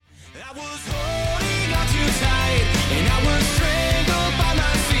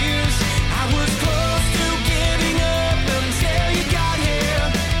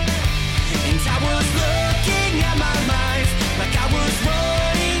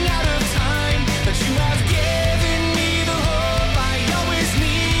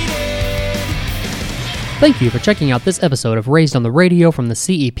Thank you for checking out this episode of Raised on the Radio from the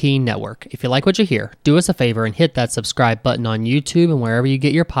CEP Network. If you like what you hear, do us a favor and hit that subscribe button on YouTube and wherever you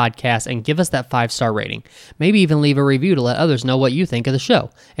get your podcasts and give us that 5-star rating. Maybe even leave a review to let others know what you think of the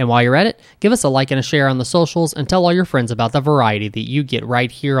show. And while you're at it, give us a like and a share on the socials and tell all your friends about the variety that you get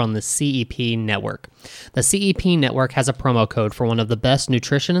right here on the CEP Network. The CEP Network has a promo code for one of the best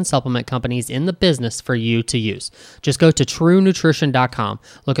nutrition and supplement companies in the business for you to use. Just go to TrueNutrition.com,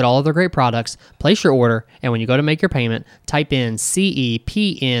 look at all of their great products, place your order, and when you go to make your payment, type in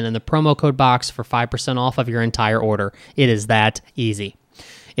CEPN in the promo code box for 5% off of your entire order. It is that easy.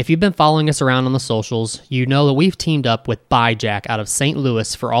 If you've been following us around on the socials, you know that we've teamed up with BuyJack out of St.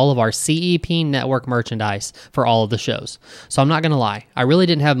 Louis for all of our CEP Network merchandise for all of the shows. So I'm not going to lie, I really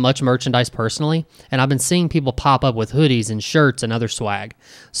didn't have much merchandise personally, and I've been seeing people pop up with hoodies and shirts and other swag.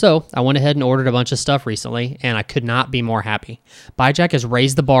 So I went ahead and ordered a bunch of stuff recently, and I could not be more happy. BuyJack has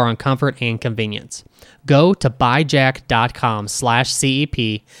raised the bar on comfort and convenience. Go to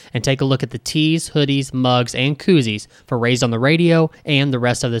buyjack.com/CEP and take a look at the tees, hoodies, mugs, and koozies for Raised on the Radio and the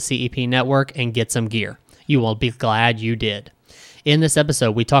rest of the CEP network and get some gear. You will be glad you did. In this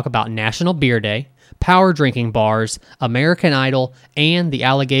episode, we talk about National Beer Day, power drinking bars, American Idol, and the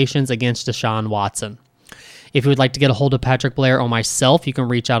allegations against Deshaun Watson. If you would like to get a hold of Patrick Blair or myself, you can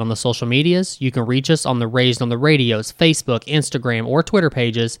reach out on the social medias. You can reach us on the Raised on the Radio's Facebook, Instagram, or Twitter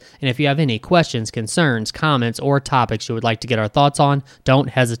pages. And if you have any questions, concerns, comments, or topics you would like to get our thoughts on, don't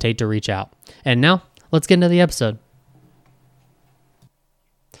hesitate to reach out. And now, let's get into the episode.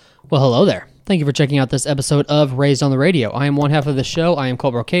 Well, hello there. Thank you for checking out this episode of Raised on the Radio. I am one half of the show. I am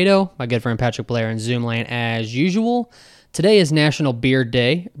Cole Brocato, my good friend Patrick Blair in Zoomland as usual. Today is National Beer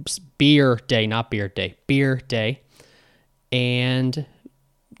Day. Beer Day, not Beer Day. Beer Day. And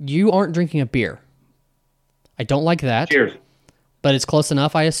you aren't drinking a beer. I don't like that. Cheers. But it's close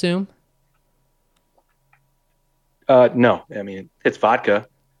enough, I assume? No. I mean, it's vodka.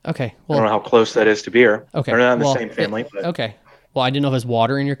 Okay. Well, I don't know how close that is to beer. Okay. They're not in the same family. But. Okay. Well, I didn't know if it was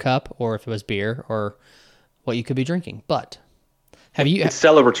water in your cup or if it was beer or what you could be drinking. But have you... It's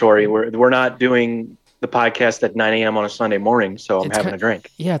celebratory. We're not doing the podcast at 9 a.m. on a Sunday morning, so I'm having a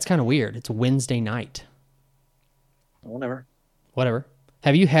drink. Yeah, it's kind of weird. It's Wednesday night. Whatever.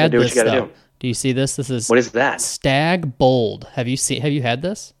 Have you had this stuff? Do you see this? What is that? Stag Bold. Have you had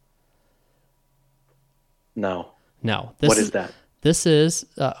this? No. What is that? This is,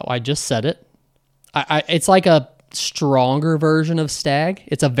 I just said it. It's like a stronger version of Stag.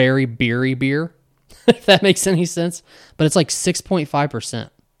 It's a very beery beer, if that makes any sense. But it's like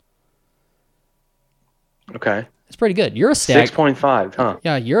 6.5%. Okay. It's pretty good. You're a Stag. 6.5, huh?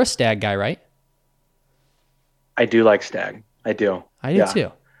 Yeah, you're a Stag guy, right? I do like Stag. I do. I do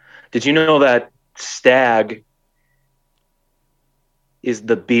too. Did you know that Stag is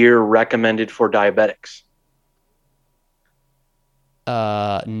the beer recommended for diabetics?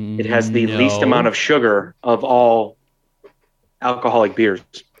 It has the least amount of sugar of all alcoholic beers.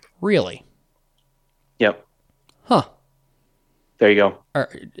 Really? Yep. Huh. There you go.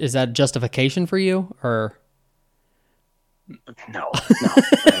 Is that justification for you, or? No.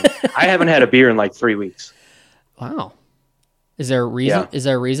 I haven't had a beer in like 3 weeks. Wow. Is there a reason? Yeah. Is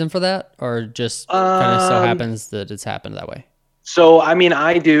there a reason for that, or just kind of so happens that it's happened that way? So, I mean,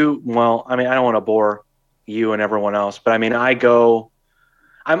 I don't want to bore you and everyone else, but I mean, I'm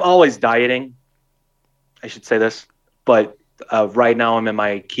always dieting. I should say this, but right now I'm in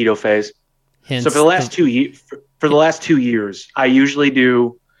my keto phase. Hence so for the last 2 years, I usually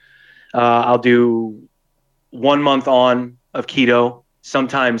do, I'll do 1 month on of keto,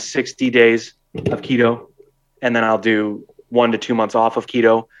 sometimes 60 days of keto, and then I'll do 1 to 2 months off of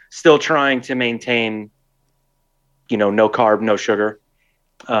keto, still trying to maintain, no carb, no sugar.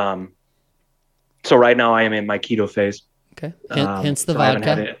 So right now I am in my keto phase. Okay. Hence the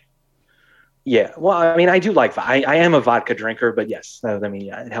vodka. Yeah. Well, I mean, I do like, I am a vodka drinker, but yes,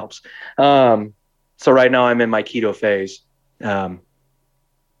 it helps. So right now I'm in my keto phase. So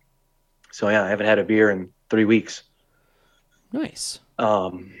yeah, I haven't had a beer in 3 weeks. Nice.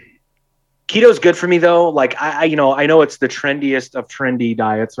 Keto's good for me though. Like I know it's the trendiest of trendy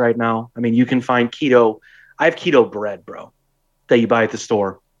diets right now. I mean, you can find keto. I have keto bread, bro, that you buy at the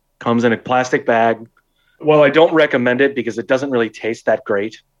store. Comes in a plastic bag. Well, I don't recommend it because it doesn't really taste that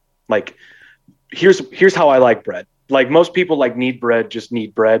great. Like, here's how I like bread. Like most people need bread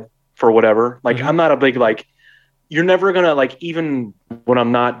for whatever. Like I'm not a big you're never gonna even when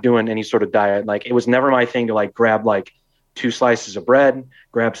I'm not doing any sort of diet, it was never my thing to grab 2 slices of bread,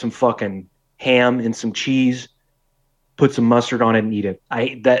 grab some fucking ham and some cheese, put some mustard on it and eat it.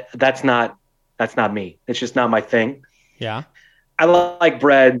 That's not me. It's just not my thing. Yeah. I like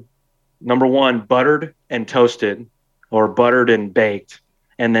bread, number one, buttered and toasted or buttered and baked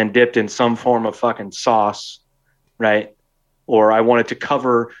and then dipped in some form of fucking sauce, right? Or I wanted to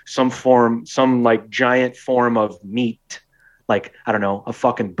cover some like giant form of meat, like, I don't know, a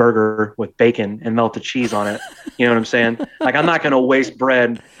fucking burger with bacon and melted cheese on it. You know what I'm saying? Like, I'm not going to waste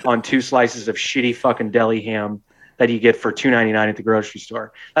bread on 2 slices of shitty fucking deli ham that you get for $2.99 at the grocery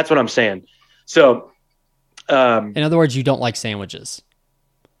store. That's what I'm saying. So, in other words, you don't like sandwiches.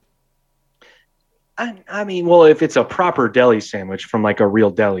 I mean, well, if it's a proper deli sandwich from like a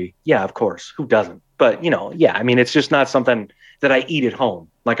real deli, yeah, of course. Who doesn't? But, yeah, I mean, it's just not something that I eat at home.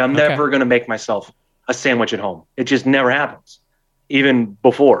 Like, I'm never going to make myself a sandwich at home. It just never happens, even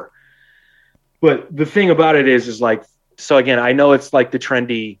before. But the thing about it is like, so again, I know it's like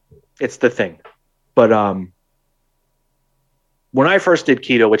it's the thing. But when I first did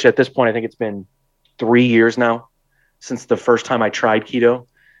keto, which at this point, I think it's been 3 years now since the first time I tried keto,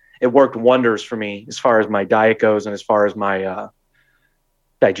 it worked wonders for me as far as my diet goes and as far as my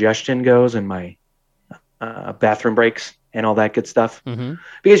digestion goes and my bathroom breaks and all that good stuff. Mm-hmm.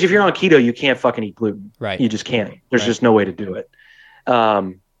 Because if you're on keto, you can't fucking eat gluten. Right. You just can't. There's just no way to do it.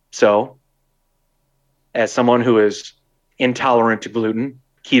 So as someone who is intolerant to gluten,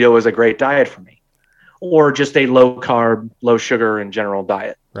 keto is a great diet for me. Or just a low carb, low sugar in general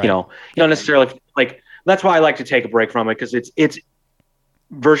diet. Right. You don't necessarily like, that's why I like to take a break from it, because it's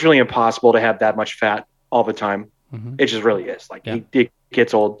virtually impossible to have that much fat all the time. Mm-hmm. It just really is. Like, it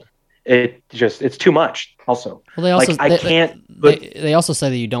gets old. It's too much also. Well, they also, like, I can't. They also say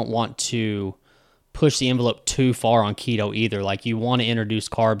that you don't want to push the envelope too far on keto either. Like, you want to introduce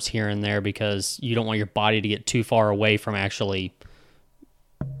carbs here and there because you don't want your body to get too far away from actually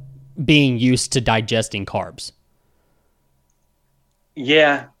being used to digesting carbs.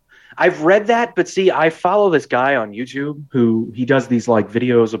 Yeah, I've read that, but see, I follow this guy on YouTube who he does these like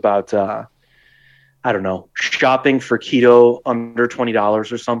videos about, I don't know, shopping for keto under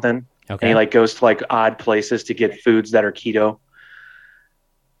 $20 or something. Okay. And he like goes to like odd places to get foods that are keto.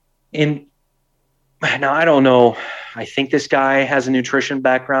 And now I don't know. I think this guy has a nutrition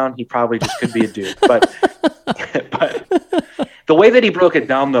background. He probably just could be a dude, but the way that he broke it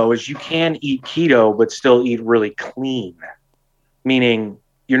down though is you can eat keto but still eat really clean, meaning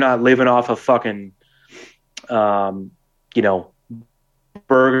you're not living off of fucking,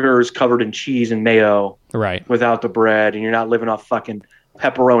 burgers covered in cheese and mayo, right, without the bread, and you're not living off fucking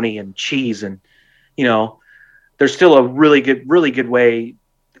pepperoni and cheese, and there's still a really good way.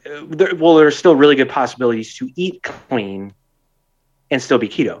 There's still really good possibilities to eat clean and still be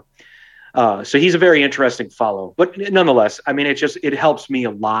keto. So he's a very interesting follow, but nonetheless, I mean, it helps me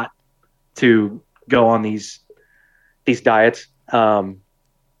a lot to go on these diets.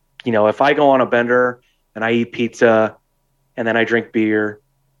 If I go on a bender and I eat pizza and then I drink beer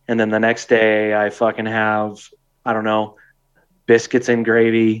and then the next day I fucking have, I don't know, biscuits and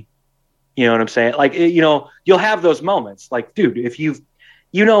gravy, you know what I'm saying? Like, you'll have those moments. Like, dude, if as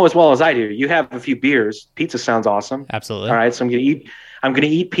well as I do, you have a few beers, pizza sounds awesome. Absolutely. All right. So I'm going to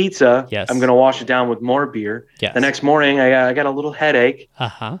eat pizza. Yes. I'm going to wash it down with more beer. Yes. The next morning I got a little headache.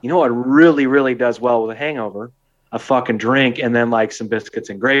 Uh-huh. You know what really, really does well with a hangover? A fucking drink and then like some biscuits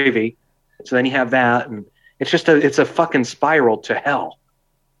and gravy. So then you have that, and it's a fucking spiral to hell.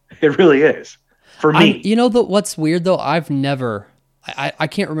 It really is for me. What's weird though? I've never, I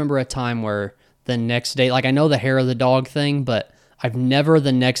can't remember a time where the next day, like I know the hair of the dog thing, but I've never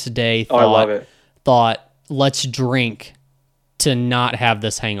the next day I love it. Thought, let's drink to not have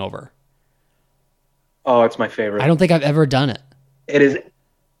this hangover. Oh, it's my favorite. I don't think I've ever done it. It is.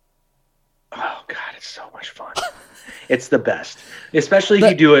 Oh God, it's so much fun. It's the best, especially if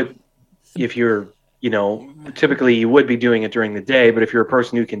you do it. If you're, typically you would be doing it during the day, but if you're a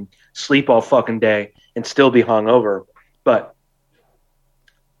person who can sleep all fucking day and still be hungover, but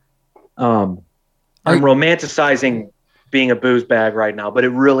I'm romanticizing being a booze bag right now, but it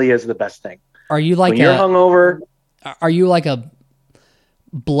really is the best thing. Are you like when you're hungover? Are you like a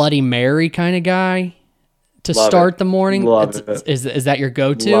Bloody Mary kind of guy to Love start it. the morning? Love it. Is that your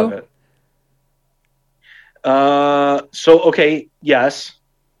go-to? Love it. Okay, yes.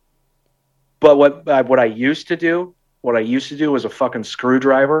 But what I used to do was a fucking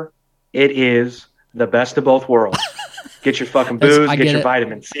screwdriver. It is the best of both worlds. Get your fucking booze, get your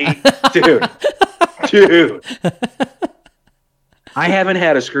vitamin C. Dude. I haven't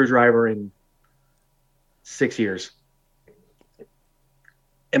had a screwdriver in 6 years.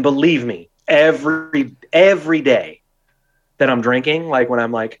 And believe me, every day that I'm drinking, like when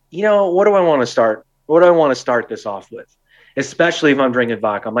I'm like, what do I want to start? What do I want to start this off with? Especially if I'm drinking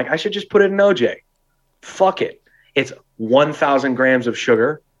vodka. I'm like, I should just put it in OJ. Fuck it. It's 1,000 grams of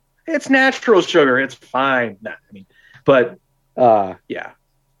sugar. It's natural sugar. It's fine. Nah, I mean, but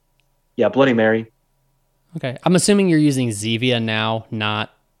yeah, Bloody Mary. Okay. I'm assuming you're using Zevia now, not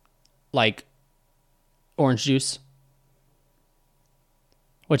like orange juice.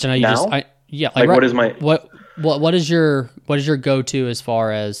 Which I know you Now? like what is my what is your go-to as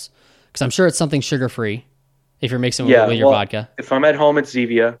far as, because I'm sure it's something sugar-free if you're mixing with your vodka. If I'm at home, it's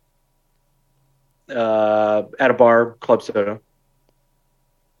Zevia. At a bar, club soda.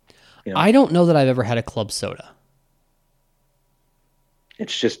 I don't know that I've ever had a club soda.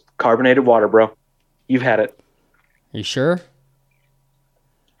 It's just carbonated water, bro. You've had it. Are you sure?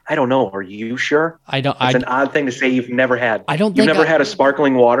 I don't know. Are you sure? I don't. It's an odd thing to say you've never had. I don't You've think never had a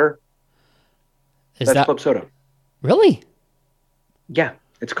sparkling water? That's club soda. Really? Yeah,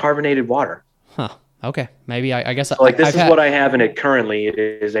 it's carbonated water. Huh. Okay. Maybe I guess. So, this is what I have in it currently. It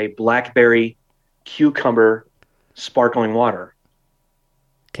is a blackberry cucumber sparkling water.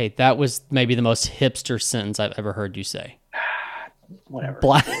 Okay, that was maybe the most hipster sentence I've ever heard you say. Whatever.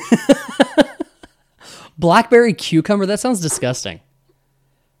 Blackberry cucumber? That sounds disgusting.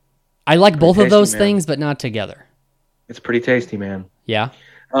 I like both of those things, but not together. It's pretty tasty, man. Yeah?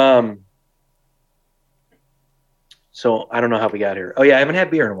 So I don't know how we got here. Oh, yeah, I haven't had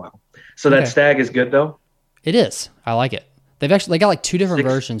beer in a while. So that Stag is good, though? It is. I like it. They got like two different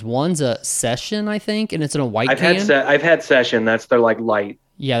versions. One's a session, I think, and it's in a white can. I've had session. That's their like light.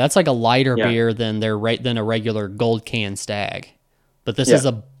 Yeah, that's like a lighter beer than a regular gold can Stag. But this is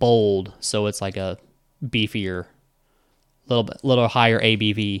a bold, so it's like a beefier, little higher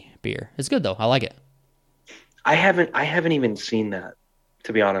ABV beer. It's good though. I like it. I haven't even seen that,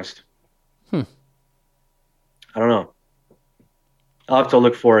 to be honest. I don't know. I'll have to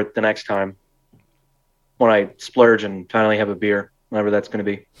look for it the next time when I splurge and finally have a beer, whenever that's going to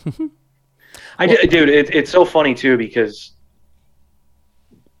be. Dude, it's so funny too, because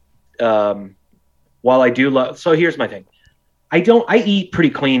while I do love, so here's my thing. I eat pretty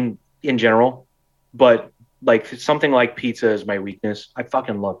clean in general, but like something like pizza is my weakness. I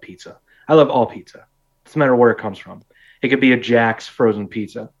fucking love pizza. I love all pizza. Doesn't matter where it comes from. It could be a Jack's frozen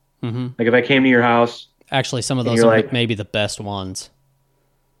pizza. Mm-hmm. Like if I came to your house. Actually, some of those are maybe the best ones.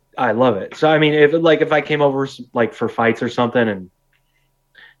 I love it. So I mean, if I came over like for fights or something, and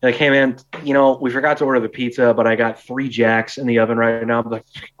like, hey man, we forgot to order the pizza, but I got 3 Jacks in the oven right now. I'm like,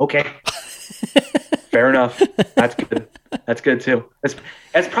 okay, fair enough. That's good. That's good too.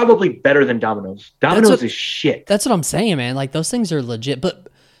 That's probably better than Domino's. Domino's is shit. That's what I'm saying, man. Like those things are legit, but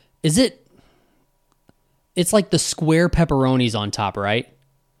is it? It's like the square pepperonis on top, right?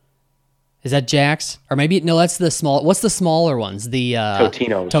 Is that Jack's? Or maybe, no, that's the small. What's the smaller ones? The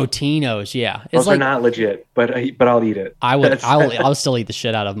Totino's. Totino's, yeah. Those are not legit, but I'll eat it. I'll still eat the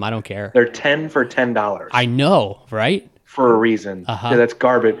shit out of them. I don't care. They're 10 for $10. I know, right? For a reason. Yeah, that's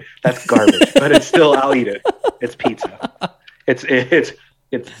garbage. That's garbage. But it's still, I'll eat it. It's pizza.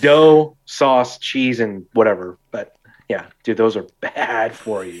 It's dough, sauce, cheese, and whatever. But yeah, dude, those are bad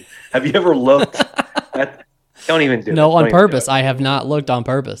for you. Have you ever looked at? Don't even do it. No, on purpose. I have not looked on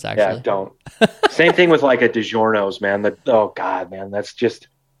purpose, actually. Yeah, don't. Same thing with like a DiGiorno's, man. Oh, God, man. That's just,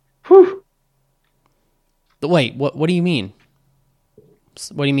 whew. Wait, what do you mean?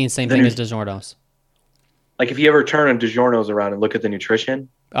 What do you mean same thing as DiGiorno's? Like if you ever turn a DiGiorno's around and look at the nutrition.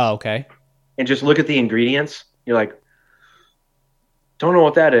 Oh, okay. And just look at the ingredients. You're like, don't know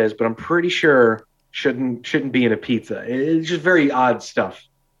what that is, but I'm pretty sure shouldn't be in a pizza. It's just very odd stuff,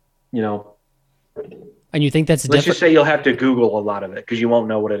 And you think that's different? Let's just say you'll have to Google a lot of it because you won't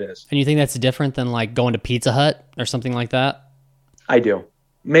know what it is. And you think that's different than like going to Pizza Hut or something like that? I do.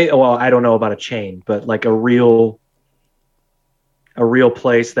 Well, I don't know about a chain, but like a real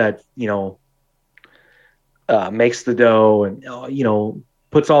place that, makes the dough and,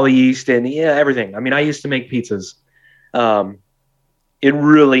 puts all the yeast in, everything. I mean, I used to make pizzas. It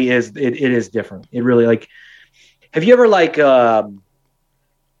really is, it is different. It really have you ever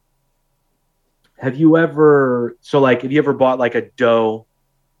have you ever bought like a dough,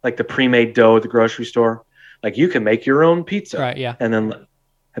 like the pre-made dough at the grocery store? Like you can make your own pizza. Right, yeah. And then,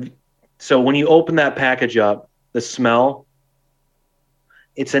 so when you open that package up, the smell,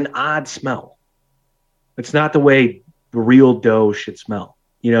 it's an odd smell. It's not the way real dough should smell.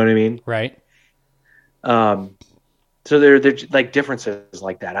 You know what I mean? Right. So they're like differences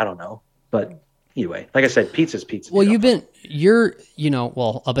like that. I don't know. But anyway, like I said, pizza's pizza. Well,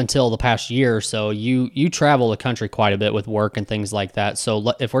 up until the past year or so, you travel the country quite a bit with work and things like that.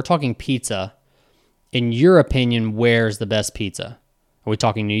 So if we're talking pizza, in your opinion, where's the best pizza? Are we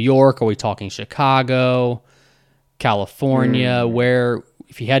talking New York? Are we talking Chicago, California? Where,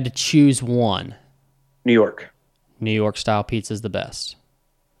 if you had to choose one? New York. New York style pizza is the best.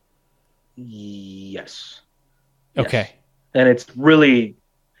 Yes. Okay. Yes. And it's really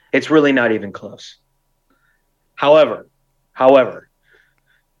not even close. However,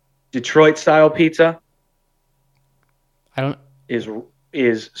 Detroit style pizza I don't.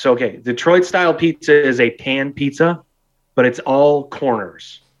 is so okay. Detroit style pizza is a pan pizza, but it's all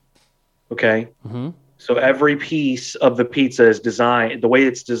corners. Okay. Hmm. So every piece of the pizza is designed, the way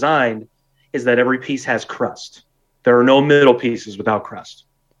it's designed is that every piece has crust. There are no middle pieces without crust.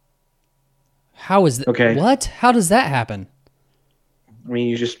 How is that? Okay. What? How does that happen? I mean,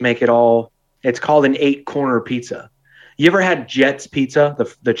 you just make it all, it's called an 8-corner pizza. You ever had Jets Pizza,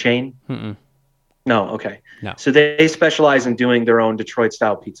 the chain? Mm-mm. No. Okay. No. So they specialize in doing their own Detroit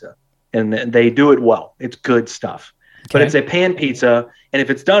style pizza, and they do it well. It's good stuff. But Okay. it's a pan pizza, and if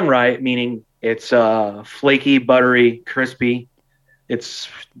it's done right, meaning it's flaky, buttery, crispy, it's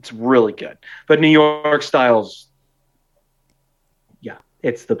really good. But New York styles, yeah,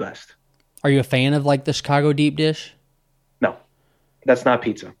 it's the best. Are you a fan of like the Chicago deep dish? No, that's not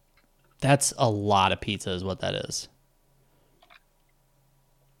pizza. That's a lot of pizza, is what that is.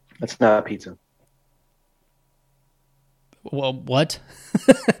 That's not pizza. Well, what?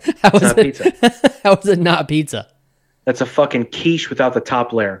 How is Not it? pizza. How is it not pizza? That's a fucking quiche without the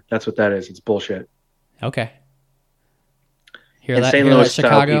top layer. That's what that is. It's bullshit. Okay. Hear And that? St. Hear Louis that,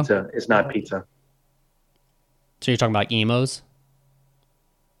 style Chicago? pizza is not pizza. So you're talking about emos?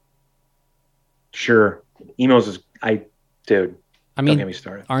 Sure, Emos is dude. I Don't mean, get me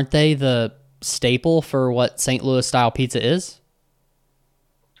started. aren't they the staple for what St. Louis style pizza is?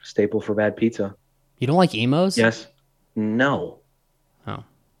 Staple for bad pizza. You don't like emos? Yes. No. Oh.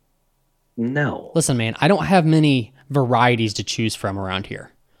 No. Listen, man, I don't have many varieties to choose from around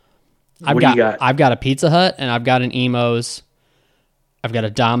here. What do you got? I've got a Pizza Hut and I've got an Emos. I've got a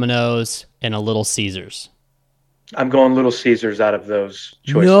Domino's and a Little Caesars. I'm going Little Caesars out of those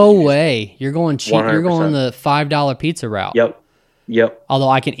choices. No way. You're going cheap. You're 100%. going the $5 pizza route. Yep. Although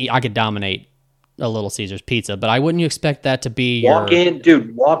I could dominate a Little Caesars pizza, but I wouldn't expect that to be Walk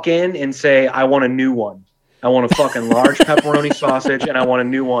in and say, I want a new one. I want a fucking large pepperoni sausage and I want a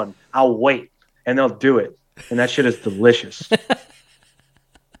new one. I'll wait. And they'll do it. And that shit is delicious.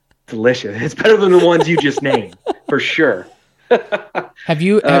 Delicious. It's better than the ones you just named, for sure. Have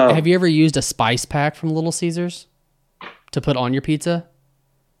you ever used a spice pack from Little Caesars to put on your pizza?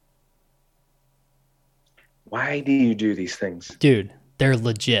 Why do you do these things? Dude, they're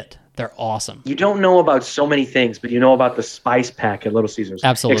legit. They're awesome. You don't know about so many things, but you know about the spice pack at Little Caesars.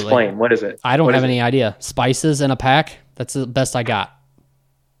 Absolutely. Explain. What is it? I don't What have is it? any idea. Spices in a pack? That's the best I got.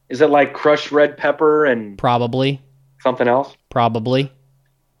 Is it like crushed red pepper and Probably. something else? Probably.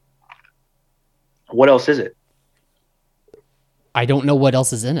 What else is it? I don't know what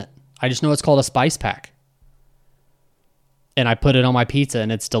else is in it. I just know it's called a spice pack. And I put it on my pizza and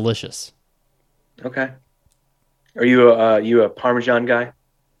it's delicious. Okay. Are you a Parmesan guy?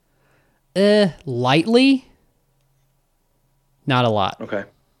 Lightly. Not a lot. Okay.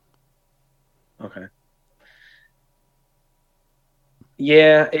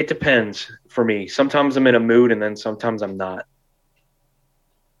 Yeah, it depends for me. Sometimes I'm in a mood and then sometimes I'm not.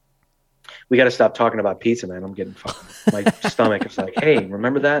 We got to stop talking about pizza, man. I'm getting fucking, my stomach is like, hey,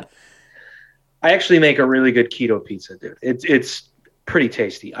 remember that? I actually make a really good keto pizza, dude. It's pretty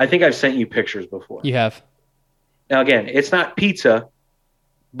tasty. I think I've sent you pictures before. You have. Now, again, it's not pizza,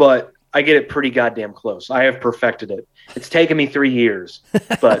 but I get it pretty goddamn close. I have perfected it. It's taken me 3 years,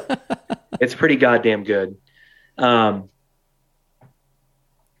 but it's pretty goddamn good. This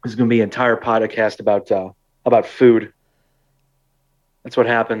is going to be an entire podcast about food. That's what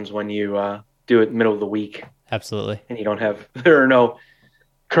happens when you do it in the middle of the week Absolutely. and there are no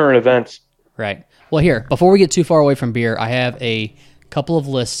current events. Right. Well, here, before we get too far away from beer, I have a couple of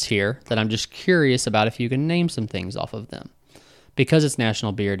lists here that I'm just curious about if you can name some things off of them. Because it's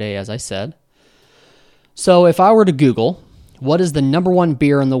National Beer Day, as I said. So if I were to Google, what is the number one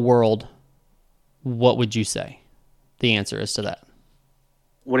beer in the world, what would you say the answer is to that?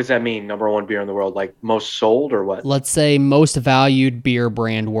 What does that mean? Number one beer in the world, like most sold or what? Let's say most valued beer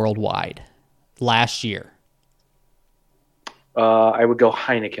brand worldwide last year. I would go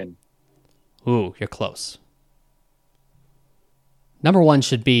Heineken. Ooh, you're close. Number one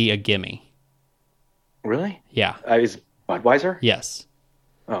should be a gimme. Really? Yeah. Is Budweiser? Yes.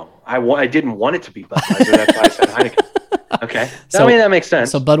 Oh, I didn't want it to be Budweiser. That's why I said Heineken. Okay. So- I mean, that makes sense.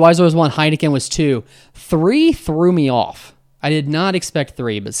 So Budweiser was one, Heineken was two. 3 threw me off. I did not expect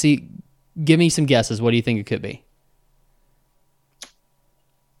 3, but see, give me some guesses. What do you think it could be?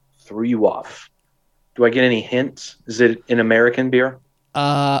 Threw you off. Do I get any hints? Is it an American beer?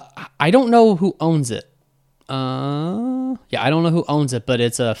 I don't know who owns it. Yeah, I don't know who owns it, but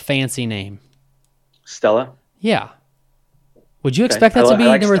it's a fancy name. Stella. Yeah. Would you Okay. expect that to be I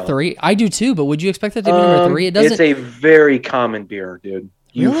like number Stella. 3? I do too, but would you expect that to be number 3? It doesn't. It's a very common beer, dude.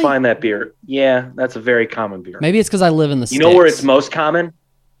 You Really? find that beer. Yeah, that's a very common beer. Maybe it's because I live in the You know where it's sticks. most common?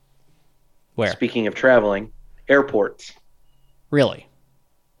 Where? Speaking of traveling, airports. Really?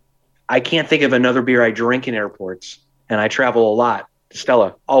 I can't think of another beer I drink in airports, and I travel a lot.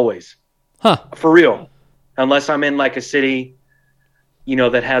 Stella, always. Huh. For real. Unless I'm in like a city,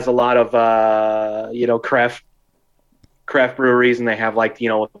 that has a lot of craft breweries, and they have like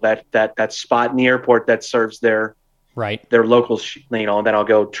that spot in the airport that serves their Right. local and then I'll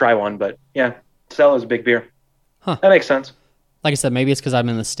go try one. But yeah, Stella's a big beer. Huh. That makes sense. Like I said, maybe it's because I'm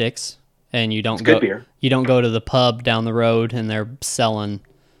in the sticks and you don't It's go. good beer. You don't go to the pub down the road and they're selling.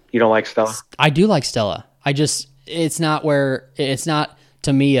 You don't like Stella? I do like Stella. It's not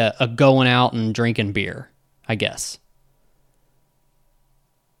to me a going out and drinking beer, I guess.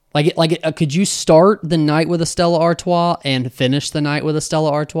 Could you start the night with a Stella Artois and finish the night with a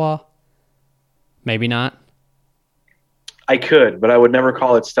Stella Artois? Maybe not. I could, but I would never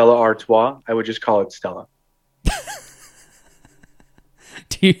call it Stella Artois. I would just call it Stella.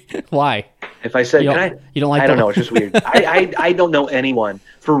 Why? If I said, You don't like I don't know. It's just weird. I don't know anyone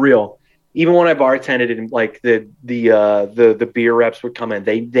for real. Even when I bartended and like the beer reps would come in,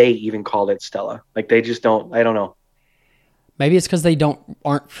 they even called it Stella. Like they just don't. I don't know. Maybe it's because they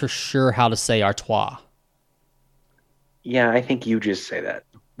aren't for sure how to say Artois. Yeah, I think you just say that.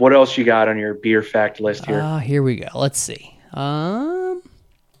 What else you got on your beer fact list here? Here we go. Let's see. All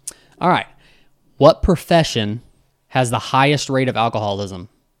right. What profession has the highest rate of alcoholism?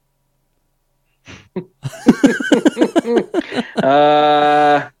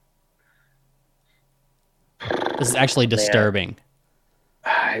 This is actually disturbing.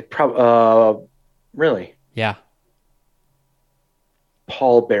 Really? Yeah.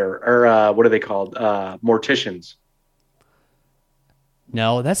 Pallbearer, or what are they called? Morticians.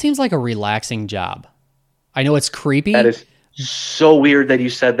 No, that seems like a relaxing job. I know it's creepy. That is so weird that you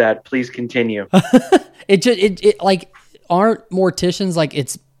said that. Please continue. It like aren't morticians like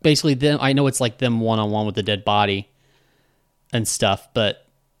it's basically them. I know it's like them one-on-one with the dead body and stuff, but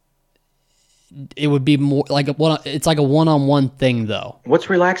it would be more like it's like a one-on-one thing though. What's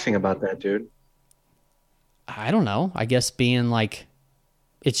relaxing about that, dude? I don't know. I guess being like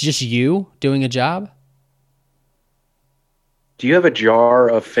it's just you doing a job. Do you have a jar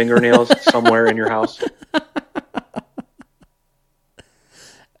of fingernails somewhere in your house?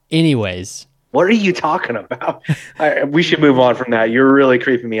 Anyways. What are you talking about? We should move on from that. You're really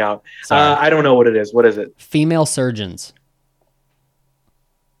creeping me out. Sorry. I don't know what it is. What is it? Female surgeons.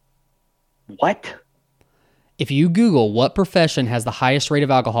 What? If you Google what profession has the highest rate of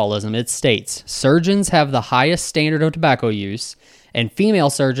alcoholism, it states surgeons have the highest standard of tobacco use, and female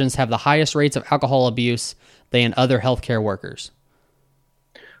surgeons have the highest rates of alcohol abuse than other healthcare workers.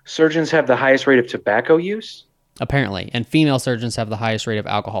 Surgeons have the highest rate of tobacco use? Apparently. And female surgeons have the highest rate of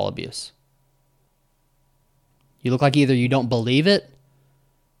alcohol abuse. You look like either you don't believe it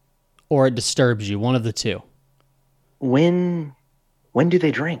or it disturbs you. One of the two. When do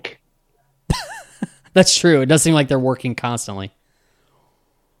they drink? That's true. It does seem like they're working constantly.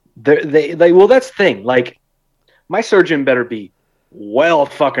 Well, that's the thing. Like, my surgeon better be well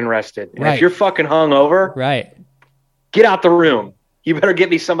fucking rested. And Right. if you're fucking hungover, Right. get out the room. You better get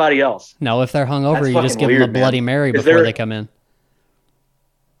me somebody else. No, if they're hungover, That's you just fucking give them weird, a Bloody man. Mary Is before there- they come in.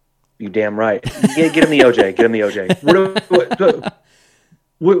 You damn right. Get him the OJ. Get him the OJ.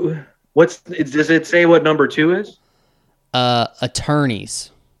 Does it say what number 2 is?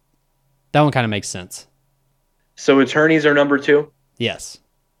 Attorneys. That one kind of makes sense. So attorneys are number 2? Yes.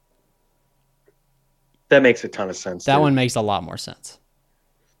 That makes a ton of sense. That dude. one makes a lot more sense.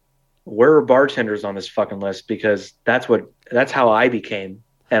 Where are bartenders on this fucking list? Because that's how I became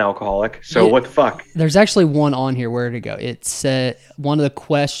an alcoholic. So Yeah. what the fuck? There's actually one on here. Where to go? It's one of the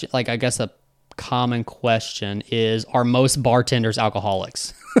question, like I guess a common question is: are most bartenders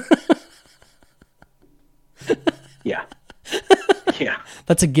alcoholics? Yeah. Yeah.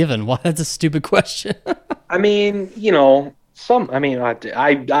 That's a given. Why? That's a stupid question. I mean,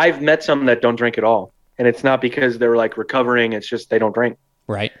 I've met some that don't drink at all. And it's not because they're like recovering. It's just they don't drink.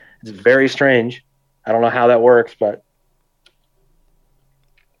 Right. It's very strange. I don't know how that works, but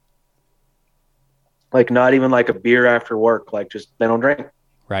like not even like a beer after work. Like just they don't drink.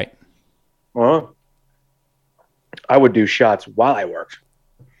 Right. Well, I would do shots while I worked.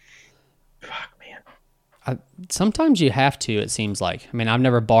 Fuck, man. Sometimes you have to. It seems like. I mean, I've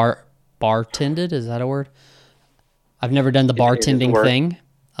never bartended. Is that a word? I've never done the It is a bartending word. thing,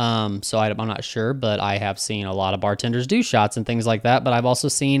 So I'm not sure, but I have seen a lot of bartenders do shots and things like that. But I've also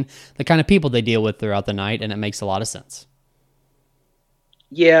seen the kind of people they deal with throughout the night, and it makes a lot of sense.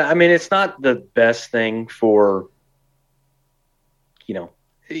 Yeah, I mean, it's not the best thing for,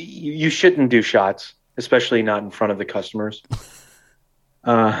 you shouldn't do shots, especially not in front of the customers.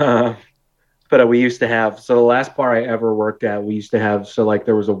 But we used to have, so the last bar I ever worked at, we used to have, so like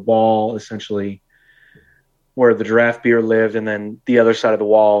there was a wall essentially where the draft beer lived, and then the other side of the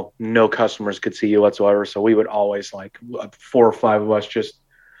wall, no customers could see you whatsoever. So we would always, like, 4 or 5 of us, just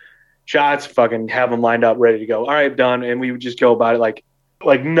shots, fucking have them lined up, ready to go. All right, done. And we would just go about it like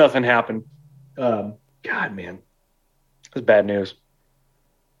nothing happened. God, man, it was bad news.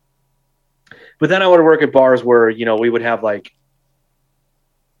 But then I would work at bars where, we would have like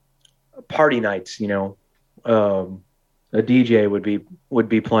party nights, a DJ would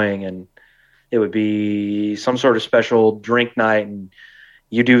be playing, and it would be some sort of special drink night, and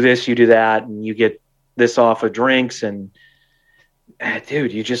you do this, you do that, and you get this off of drinks, and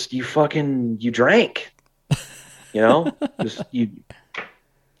dude, you drank,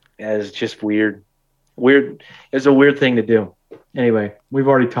 it's just weird. It's a weird thing to do. Anyway, we've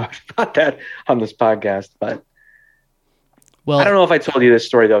already talked about that on this podcast, but well, I don't know if I told you this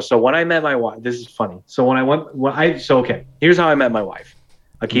story though. So when I met my wife, this is funny. So okay, here's how I met my wife.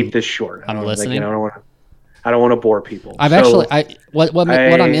 I'll keep this short. I'm listening. I don't want to bore people. What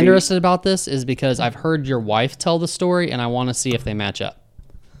I'm interested about this is because I've heard your wife tell the story, and I want to see if they match up.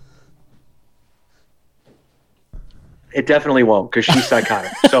 It definitely won't, because she's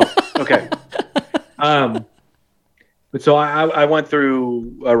psychotic. So okay. But so I went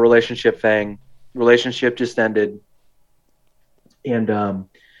through a relationship thing. Relationship just ended, and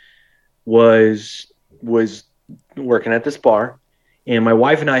was working at this bar. And my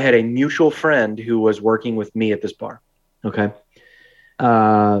wife and I had a mutual friend who was working with me at this bar. Okay.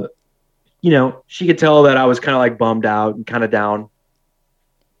 She could tell that I was kind of like bummed out and kind of down.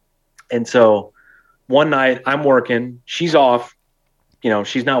 And so one night I'm working, she's off,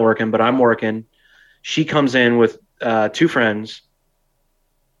 she's not working, but I'm working. She comes in with 2 friends.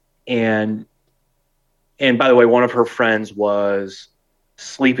 And by the way, one of her friends was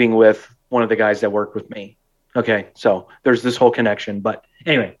sleeping with one of the guys that worked with me. Okay, so there's this whole connection. But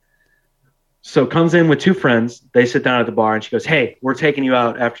anyway, so comes in with 2 friends. They sit down at the bar, and she goes, "Hey, we're taking you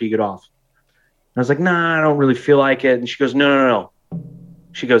out after you get off." And I was like, "Nah, I don't really feel like it." And she goes, No.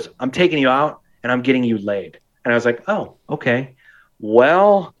 She goes, "I'm taking you out, and I'm getting you laid." And I was like, "Oh, okay.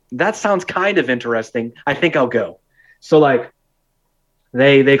 Well, that sounds kind of interesting. I think I'll go." So like,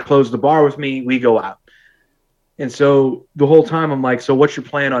 they close the bar with me. We go out. And so the whole time I'm like, "So what's your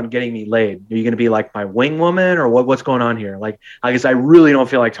plan on getting me laid? Are you going to be like my wing woman, or what's going on here?" Like, I guess I really don't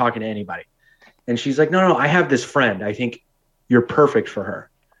feel like talking to anybody. And she's like, No, I have this friend. I think you're perfect for her.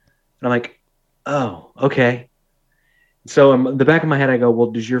 And I'm like, "Oh, okay." So in the back of my head, I go,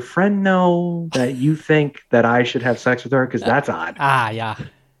 "Well, does your friend know that you think that I should have sex with her? Because that's odd." Yeah.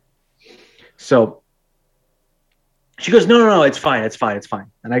 So she goes, No, it's fine.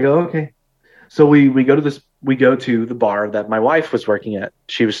 And I go, "Okay." So we go to the bar that my wife was working at.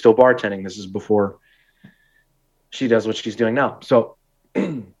 She was still bartending. This is before she does what she's doing now. So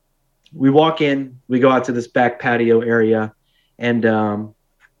we walk in, we go out to this back patio area, and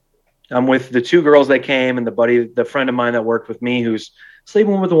I'm with the 2 girls that came, and the friend of mine that worked with me who's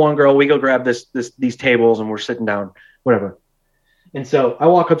sleeping with the one girl. We go grab these tables, and we're sitting down, whatever. And so I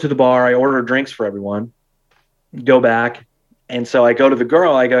walk up to the bar, I order drinks for everyone, go back. And so I go to the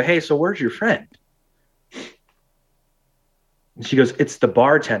girl, I go, "Hey, so where's your friend?" And she goes, "It's the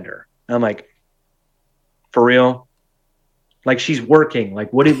bartender." And I'm like, "For real? Like, she's working.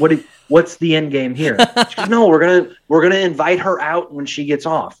 Like, what's the end game here?" She goes, "No, we're gonna invite her out when she gets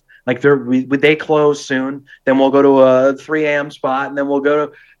off. Like, they close soon. Then we'll go to a 3 a.m. spot, and then we'll go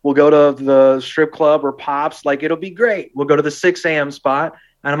to the strip club or Pops. Like, it'll be great. We'll go to the 6 a.m. spot."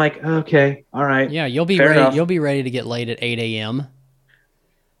 And I'm like, "Okay, all right." Yeah, you'll be ready. Enough. You'll be ready to get laid at 8 a.m.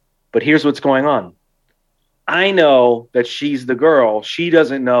 But here's what's going on. I know that she's the girl. She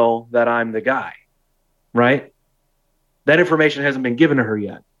doesn't know that I'm the guy, right? That information hasn't been given to her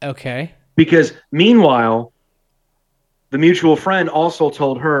yet. Okay. Because meanwhile, the mutual friend also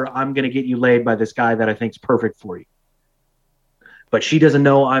told her, "I'm going to get you laid by this guy that I think's perfect for you." But she doesn't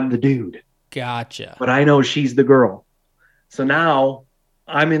know I'm the dude. Gotcha. But I know she's the girl. So now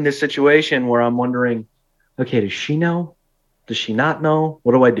I'm in this situation where I'm wondering, okay, does she know? Does she not know?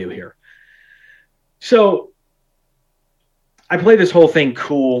 What do I do here? So I play this whole thing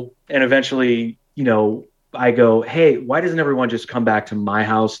cool, and eventually, I go, "Hey, why doesn't everyone just come back to my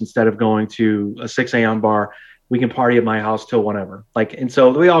house instead of going to a 6 a.m. bar? We can party at my house till whenever. Like, and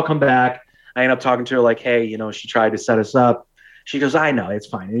so we all come back. I end up talking to her like, hey, she tried to set us up. She goes, I know, it's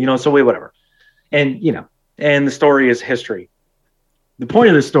fine. So whatever. And, and the story is history. The point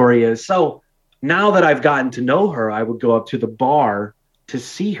of the story is, so now that I've gotten to know her, I would go up to the bar to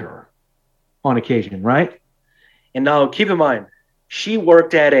see her on occasion, right? And now keep in mind, she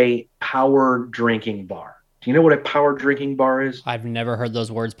worked at a power drinking bar. Do you know what a power drinking bar is? I've never heard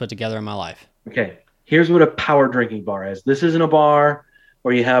those words put together in my life. Okay, here's what a power drinking bar is. This isn't a bar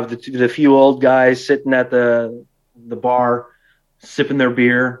where you have the few old guys sitting at the bar, sipping their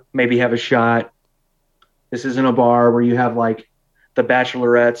beer, maybe have a shot. This isn't a bar where you have like the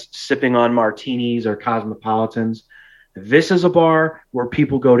bachelorettes sipping on martinis or cosmopolitans. This is a bar where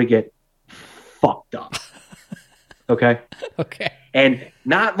people go to get fucked up. Okay? Okay. And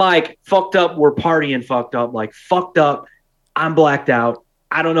not like fucked up, we're partying fucked up, like fucked up, I'm blacked out,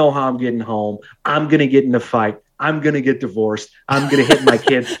 I don't know how I'm getting home, I'm going to get in a fight, I'm going to get divorced, I'm going to hit my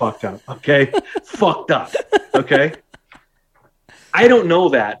kids fucked up, okay? Fucked up, okay? I don't know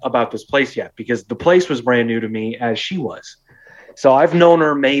that about this place yet because the place was brand new to me as she was. So I've known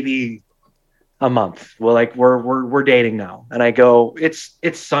her maybe a month. Well, like we're dating now. And I go, it's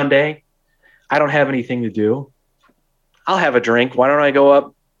Sunday. I don't have anything to do. I'll have a drink. Why don't I go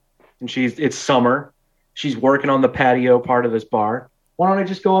up? And it's summer. She's working on the patio part of this bar. Why don't I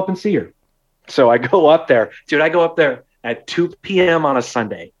just go up and see her? So I go up there. Dude, I go up there at 2 p.m. on a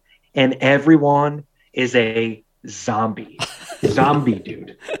Sunday, and everyone is a zombie. Zombie,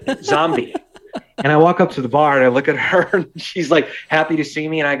 dude. Zombie. And I walk up to the bar, and I look at her, and she's like happy to see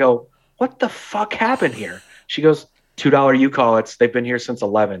me, and I go, what the fuck happened here? She goes, $2 you call it. They've been here since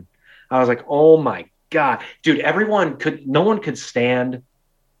 11. I was like, oh, my God. Dude, no one could stand.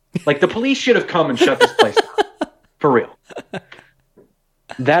 Like, the police should have come and shut this place down. For real.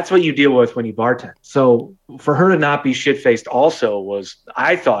 That's what you deal with when you bartend. So for her to not be shit-faced also was,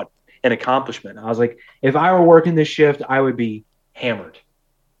 I thought, an accomplishment. I was like, if I were working this shift, I would be hammered.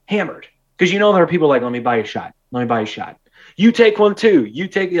 Hammered. Because there are people like, let me buy you a shot. Let me buy you a shot. You take one too. You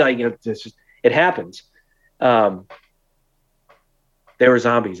take, it happens. There were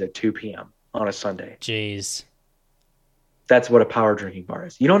zombies at 2 p.m. on a Sunday. Jeez. That's what a power drinking bar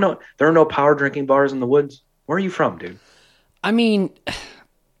is. You don't know, there are no power drinking bars in the woods. Where are you from, dude? I mean,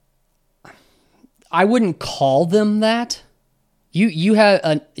 I wouldn't call them that. You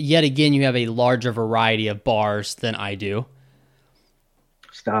have, yet again, you have a larger variety of bars than I do.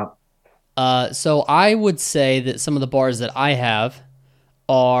 Stop. So I would say that some of the bars that I have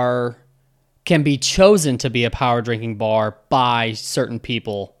can be chosen to be a power drinking bar by certain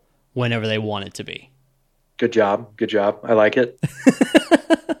people whenever they want it to be. Good job. Good job. I like it.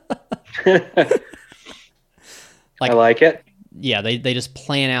 I like it. Yeah, they just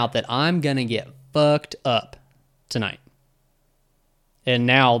plan out that I'm going to get fucked up tonight. And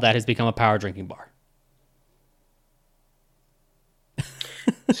now that has become a power drinking bar.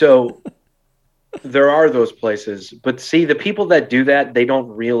 So there are those places, but see, the people that do that, they don't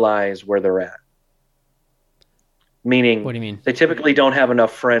realize where they're at. Meaning, what do you mean? They typically don't have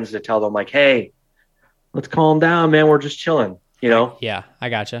enough friends to tell them, like, hey, let's calm down, man. We're just chilling, Yeah, I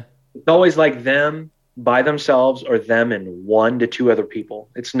gotcha. It's always like them by themselves or them and 1 to 2 other people.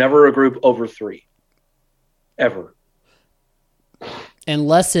 It's never a group over 3. Ever.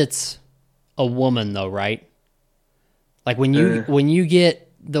 Unless it's a woman, though, right? Like when you get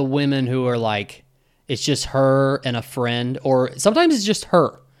the women who are like, it's just her and a friend, or sometimes it's just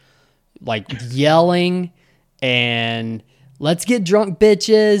her, like yelling and let's get drunk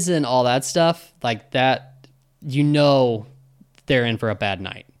bitches and all that stuff like that, they're in for a bad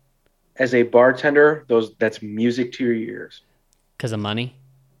night. As a bartender, that's music to your ears. Because of money?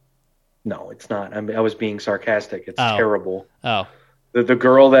 No, it's not. I was being sarcastic. It's terrible. Oh. The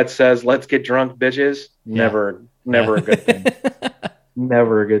girl that says, let's get drunk bitches, never a good thing.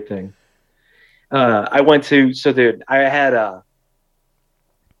 Never a good thing. I was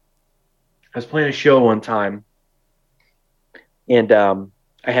playing a show one time, and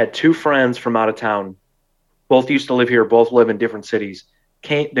I had 2 friends from out of town. Both used to live here, both live in different cities.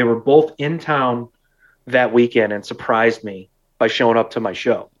 They were both in town that weekend and surprised me by showing up to my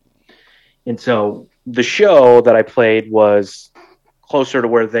show. And so the show that I played was closer to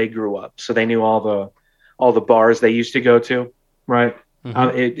where they grew up. So they knew all the bars they used to go to, right?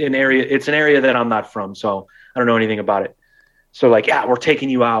 Mm-hmm. It's an area that I'm not from, so I don't know anything about it. So like, yeah, we're taking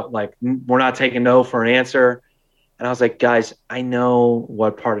you out. Like, we're not taking no for an answer. And I was like, guys, I know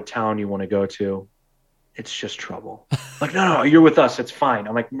what part of town you want to go to. It's just trouble. Like, no, you're with us. It's fine.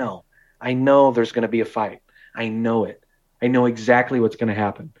 I'm like, no, I know there's going to be a fight. I know it. I know exactly what's going to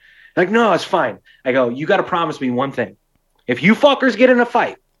happen. Like, no, it's fine. I go, you got to promise me one thing. If you fuckers get in a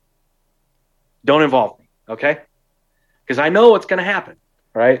fight, don't involve me, okay? Because I know what's going to happen,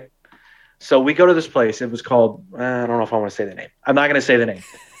 right? So we go to this place. It was called, I don't know if I want to say the name. I'm not going to say the name.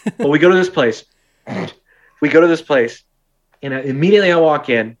 But we go to this place. And immediately I walk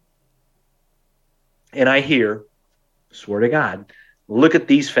in, and I hear, swear to God, look at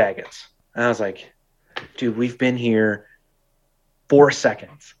these faggots. And I was like, dude, we've been here 4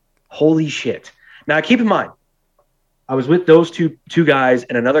 seconds. Holy shit. Now, keep in mind, I was with those two guys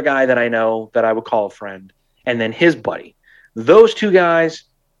and another guy that I know that I would call a friend, and then his buddy. Those two guys,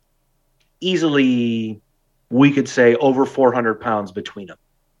 easily, we could say over 400 pounds between them.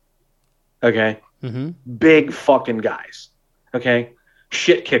 Okay? Mm-hmm. Big fucking guys. Okay?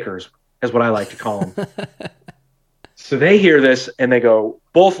 Shit kickers is what I like to call them. So they hear this and they go,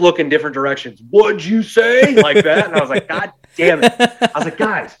 both look in different directions. What'd you say? Like that. And I was like, God damn it. I was like,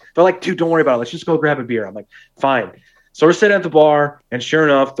 guys. They're like, dude, don't worry about it. Let's just go grab a beer. I'm like, fine. So we're sitting at the bar, and sure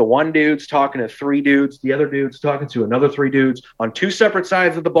enough, the one dude's talking to 3 dudes. The other dude's talking to another 3 dudes on 2 separate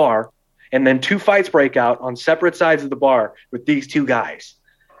sides of the bar. And then 2 fights break out on separate sides of the bar with these 2 guys.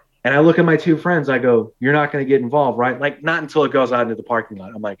 And I look at my 2 friends. I go, you're not going to get involved, right? Like, not until it goes out into the parking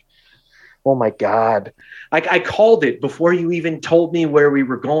lot. I'm like, oh, my God. I called it before you even told me where we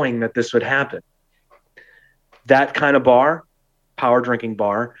were going that this would happen. That kind of bar, power drinking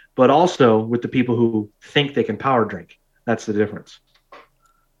bar, but also with the people who think they can power drink. That's the difference.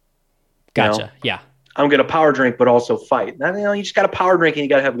 Gotcha. You know? Yeah. I'm going to power drink, but also fight. Now, you know, you just got to power drink and you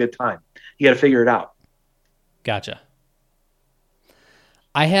got to have a good time. You got to figure it out. Gotcha.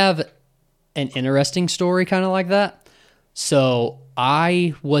 I have an interesting story kind of like that. So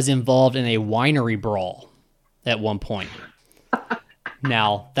I was involved in a winery brawl at one point.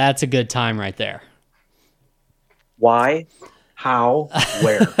 Now, that's a good time right there. Why? How?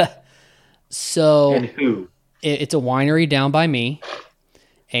 Where? So And who? It's a winery down by me,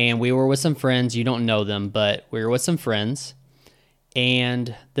 and we were with some friends. You don't know them, but we were with some friends.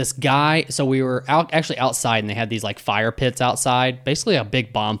 And this guy, so we were actually outside, and they had these like fire pits outside, basically a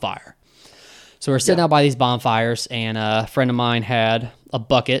big bonfire. So we're sitting out by these bonfires, and a friend of mine had a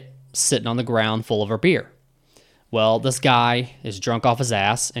bucket sitting on the ground full of our beer. Well, this guy is drunk off his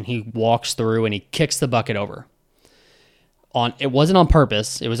ass, and he walks through and he kicks the bucket over. It wasn't on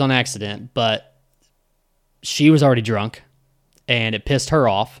purpose, it was on accident, but she was already drunk, and it pissed her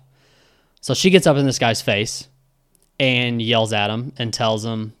off. So she gets up in this guy's face and yells at him and tells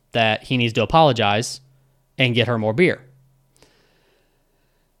him that he needs to apologize and get her more beer.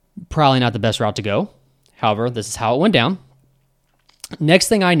 Probably not the best route to go. However, this is how it went down. Next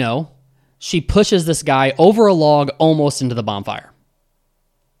thing I know, she pushes this guy over a log almost into the bonfire,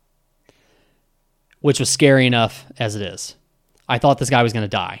 which was scary enough as it is. I thought this guy was going to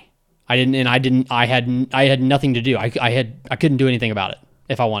die. I had nothing to do. I couldn't do anything about it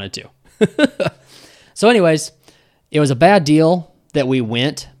if I wanted to. So anyways, it was a bad deal that we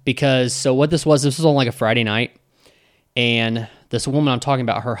went because, so what this was on like a Friday night, and this woman I'm talking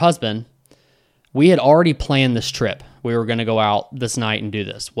about, her husband, we had already planned this trip. We were going to go out this night and do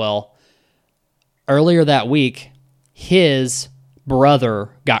this. Well, earlier that week, his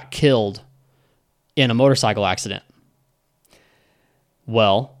brother got killed in a motorcycle accident.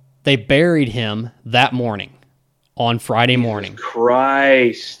 Well, they buried him that morning, on Friday morning. Jesus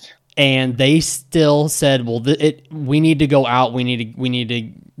Christ. And they still said, well, we need to go out. We need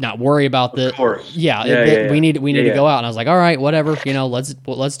to not worry about this. Of course. We need to go out. And I was like, all right, whatever,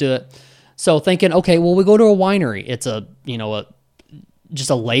 let's do it. So thinking, okay, well, we go to a winery. It's just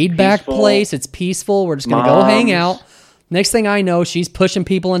a laid back place. It's peaceful. We're just going to go hang out. Next thing I know, she's pushing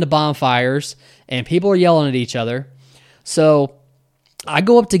people into bonfires and people are yelling at each other. So I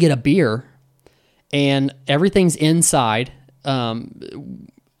go up to get a beer and everything's inside.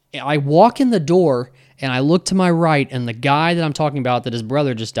 I walk in the door and I look to my right, and the guy that I'm talking about that his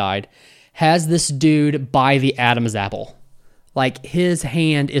brother just died has this dude by the Adam's apple. Like, his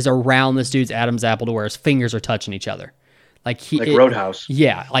hand is around this dude's Adam's apple to where his fingers are touching each other. Like Roadhouse.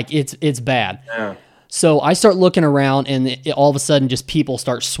 Yeah, like it's bad. Yeah. So I start looking around, and all of a sudden just people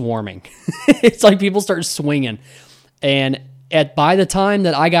start swarming. It's like people start swinging. And by the time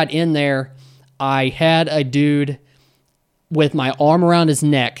that I got in there, I had a dude with my arm around his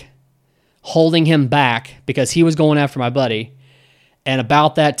neck, holding him back because he was going after my buddy. And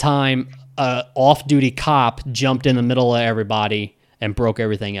about that time, a off-duty cop jumped in the middle of everybody and broke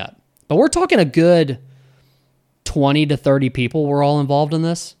everything up. But we're talking a good 20 to 30 people were all involved in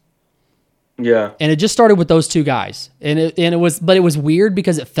this. Yeah. And it just started with those 2 guys. And it was weird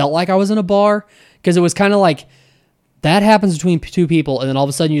because it felt like I was in a bar, because it was kind of like That happens between two people, and then all of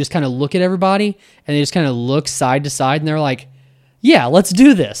a sudden you just kind of look at everybody, and they just kind of look side to side, and they're like, yeah, let's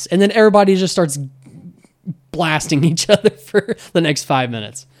do this. And then everybody just starts blasting each other for the next 5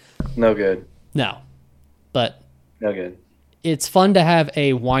 minutes. No good. No. But no good. It's fun to have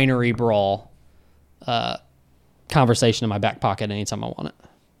a winery brawl conversation in my back pocket anytime I want it.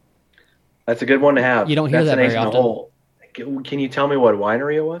 That's a good one to have. You don't hear that very often. Can you tell me what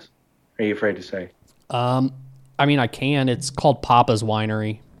winery it was? Or are you afraid to say? I mean, I can. It's called Papa's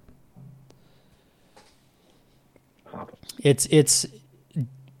Winery. Papa. It's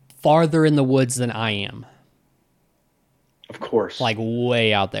farther in the woods than I am. Of course. Like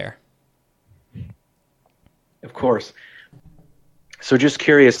way out there. Of course. So just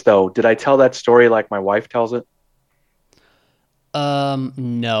curious though, did I tell that story like my wife tells it?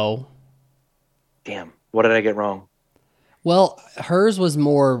 No. Damn. What did I get wrong? Well, hers was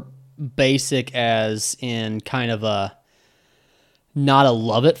more basic, as in kind of a not a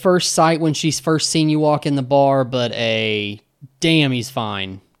love at first sight when she's first seen you walk in the bar, but a damn, he's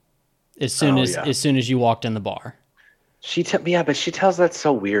fine as soon as you walked in the bar. But she tells that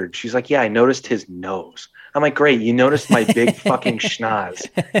so weird. She's like, yeah, I noticed his nose. I'm like, great, you noticed my big fucking schnoz.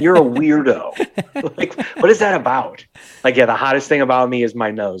 You're a weirdo. Like, what is that about? Like, yeah, the hottest thing about me is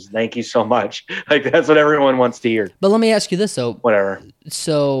my nose. Thank you so much. Like, that's what everyone wants to hear. But let me ask you this, though. Whatever.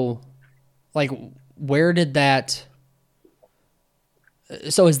 So, like, where did that...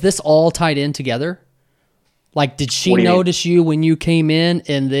 So is this all tied in together? Like, did she notice you when you came in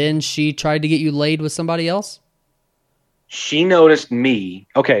and then she tried to get you laid with somebody else? She noticed me.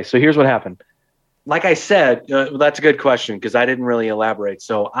 Okay, so here's what happened. Like I said, that's a good question because I didn't really elaborate.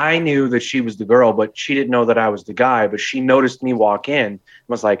 So I knew that she was the girl, but she didn't know that I was the guy. But she noticed me walk in and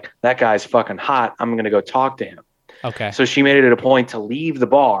was like, that guy's fucking hot. I'm going to go talk to him. Okay. So she made it a point to leave the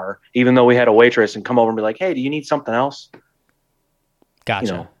bar, even though we had a waitress, and come over and be like, hey, do you need something else? Gotcha.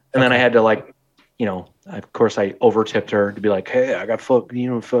 You know? And then I had to of course I over-tipped her to be like, hey, I got fucking,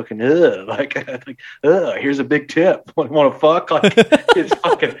 here's a big tip. Want to fuck? Like, it's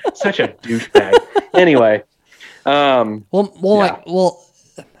fucking such a douchebag. Anyway. I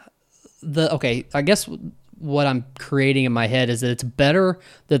guess what I'm creating in my head is that it's better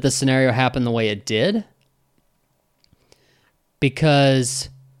that the scenario happened the way it did. Because,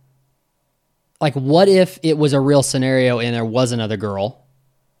 like, what if it was a real scenario and there was another girl,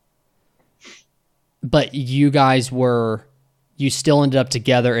 but you still ended up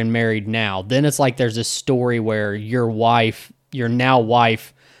together and married now? Then it's like there's a story where your now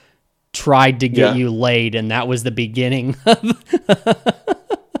wife, tried to get you laid, and that was the beginning of...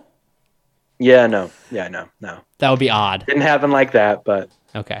 No. That would be odd. Didn't happen like that, but...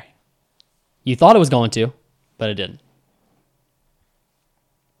 Okay. You thought it was going to, but it didn't.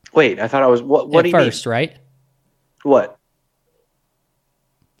 Wait, I thought I was... What do you mean? At first, right? What?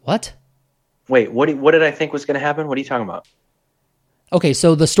 What? Wait, what did I think was going to happen? What are you talking about? Okay,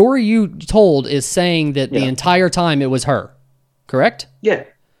 so the story you told is saying that the entire time it was her, correct? Yeah.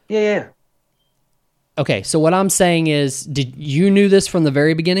 Okay, so what I'm saying is, did you knew this from the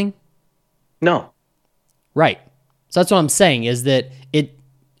very beginning? No. Right. So that's what I'm saying, is that it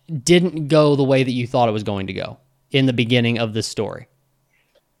didn't go the way that you thought it was going to go in the beginning of this story.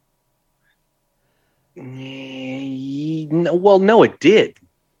 Well, no, it did.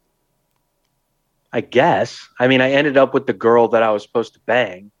 I guess. I mean, I ended up with the girl that I was supposed to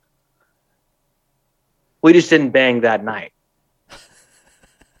bang. We just didn't bang that night.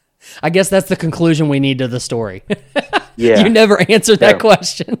 I guess that's the conclusion we need to the story. Yeah. You never answered that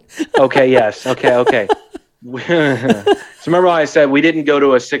question. Okay, yes. Okay. So remember how I said we didn't go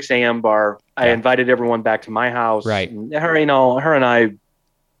to a 6 a.m. bar. I invited everyone back to my house. Right. And her and I,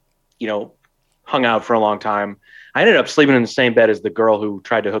 hung out for a long time. I ended up sleeping in the same bed as the girl who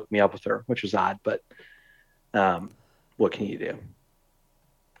tried to hook me up with her, which was odd, but what can you do?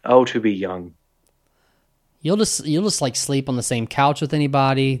 Oh, to be young. You'll just like sleep on the same couch with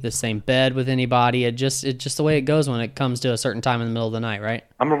anybody, the same bed with anybody. It's just the way it goes when it comes to a certain time in the middle of the night, right?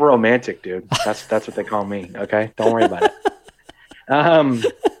 I'm a romantic, dude. That's what they call me. Okay, don't worry about it.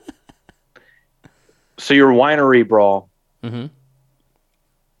 So your winery brawl. Mm-hmm.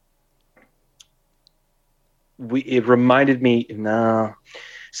 It reminded me. No.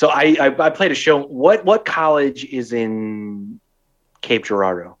 So I played a show. What college is in Cape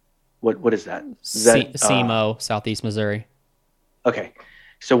Girardeau? What is that? SEMO, Southeast Missouri. Okay,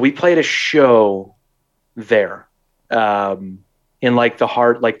 so we played a show there, in like the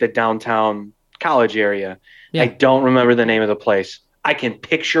heart, like the downtown college area. Yeah. I don't remember the name of the place. I can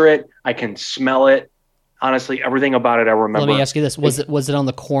picture it. I can smell it. Honestly, everything about it I remember. Let me ask you this: was it on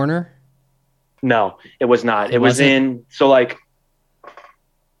the corner? No, it was not. It It was wasn't? in so like,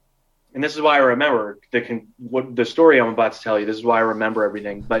 and this is why I remember the story I'm about to tell you. This is why I remember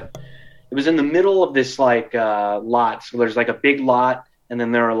everything. But it was in the middle of this like lot. So there's like a big lot, and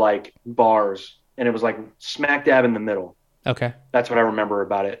then there are like bars, and it was like smack dab in the middle. Okay. That's what I remember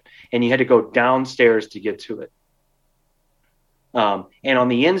about it. And you had to go downstairs to get to it. And on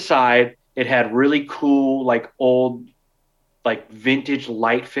the inside, it had really cool, like old, like vintage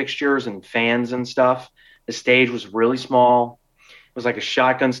light fixtures and fans and stuff. The stage was really small. It was like a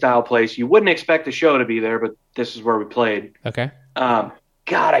shotgun style place. You wouldn't expect the show to be there, but this is where we played. Okay. God,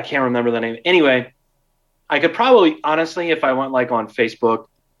 I can't remember the name. Anyway, I could probably, honestly, if I went like on Facebook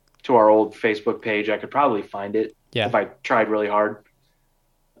to our old Facebook page, I could probably find it if I tried really hard.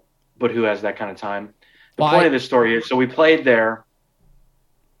 But who has that kind of time? The point of this story is, so we played there,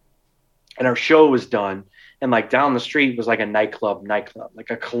 and our show was done, and like down the street was like a nightclub, like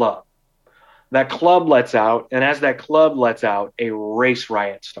a club. That club lets out, and as that club lets out, a race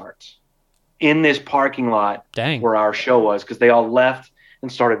riot starts in this parking lot where our show was, because they all left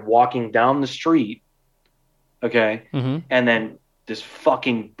and started walking down the street. Okay? Mm-hmm. And then this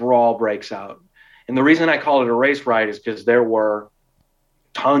fucking brawl breaks out. And the reason I call it a race riot is because there were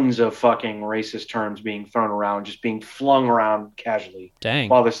tons of fucking racist terms being thrown around, just being flung around casually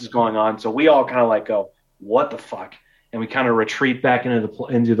while this is going on. So we all kind of like go, what the fuck? And we kind of retreat back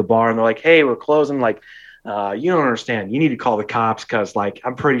into the bar, and they're like, hey, we're closing. Like, you don't understand. You need to call the cops, because like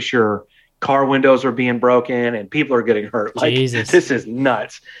I'm pretty sure car windows are being broken and people are getting hurt. Like, Jesus. This is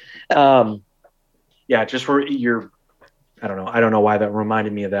nuts. Yeah, just for your, I don't know why that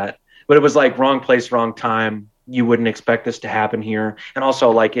reminded me of that, but it was like wrong place, wrong time. You wouldn't expect this to happen here. And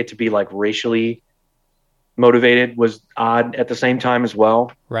also like it to be like racially motivated was odd at the same time as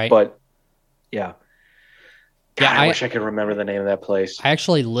well. Right. But yeah. God, Yeah, I wish I could remember the name of that place. I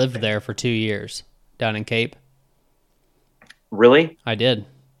actually lived there for 2 years down in Cape. Really? I did.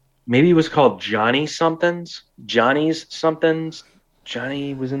 Maybe it was called Johnny's Somethings. Johnny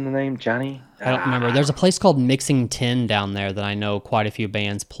was in the name. Johnny? I don't remember. There's a place called Mixing Tin down there that I know quite a few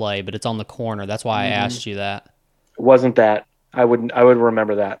bands play, but it's on the corner. That's why I asked you that. It wasn't that. I would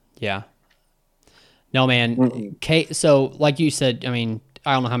remember that. Yeah. No, man. Cape. So, like you said, I mean,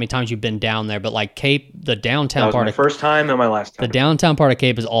 I don't know how many times you've been down there, but like Cape, the downtown That was part my of first time and my last time. the downtown part of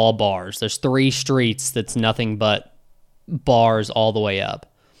Cape is all bars. There's 3 streets that's nothing but bars all the way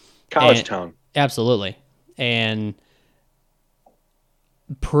up. College town. Absolutely. And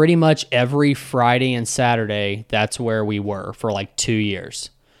pretty much every Friday and Saturday, that's where we were for like 2 years.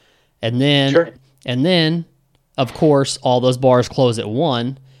 And then, of course, all those bars close at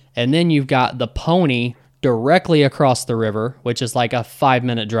 1. And then you've got the Pony directly across the river, which is like a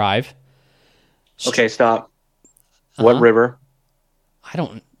 5-minute drive. Okay, stop. What river? I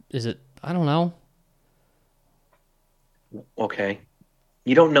don't know. Okay.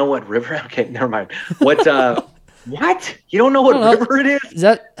 You don't know what river? Okay, never mind. What? What? You don't know what river it is? Is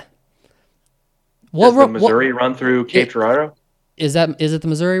that Does the Missouri run through Cape Girardeau? Is it the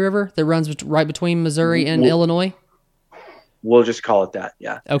Missouri River that runs right between Missouri and Illinois? We'll just call it that.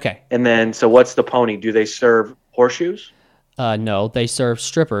 Yeah. Okay. And then, so what's the Pony? Do they serve horseshoes? No, they serve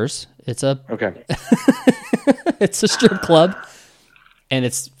strippers. It's a Okay. it's a strip club, and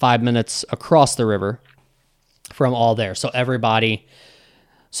it's 5 minutes across the river from all there.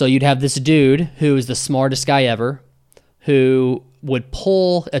 So you'd have this dude who is the smartest guy ever, who would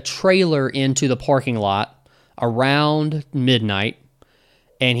pull a trailer into the parking lot around midnight,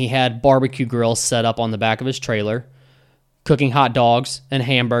 and he had barbecue grills set up on the back of his trailer, cooking hot dogs and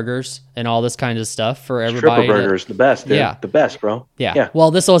hamburgers and all this kind of stuff for everybody. Stripper burgers, the best, dude. Yeah. The best, bro. Yeah.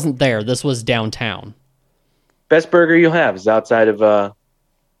 Well, this wasn't there. This was downtown. Best burger you'll have is outside of,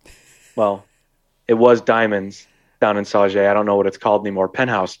 well, it was Diamonds down in Sauget. I don't know what it's called anymore.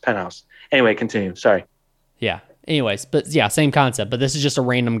 Penthouse. Anyway, continue. Sorry. Yeah. Anyways, but yeah, same concept. But this is just a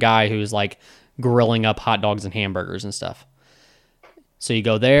random guy who's like grilling up hot dogs and hamburgers and stuff. So you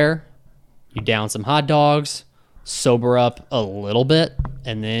go there, you down some hot dogs, sober up a little bit,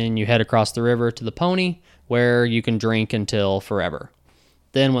 and then you head across the river to the Pony, where you can drink until forever.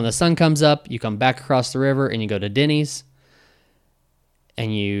 Then when the sun comes up, you come back across the river and you go to Denny's,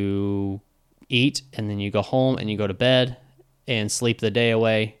 and you eat, and then you go home and you go to bed and sleep the day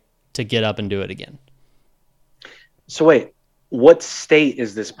away to get up and do it again. So wait, what state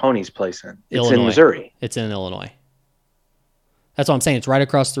is this Pony's place in? It's Illinois. in Missouri. It's in Illinois. That's what I'm saying. It's right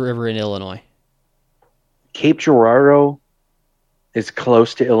across the river in Illinois. Cape Girardeau is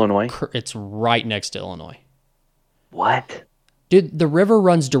close to Illinois. It's right next to Illinois. What? Dude, the river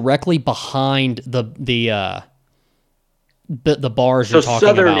runs directly behind the bars you're talking about. So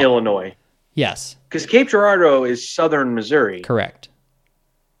southern Illinois. Yes, Because Cape Girardeau is southern Missouri. correct.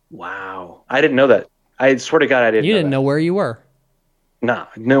 Wow. I didn't know that. I swear to God, I didn't You know didn't that. know where you were. No.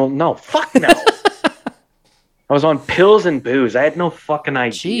 Fuck no. I was on pills and booze. I had no fucking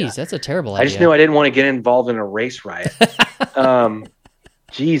idea. Jeez, that's a terrible I idea. just knew I didn't want to get involved in a race riot.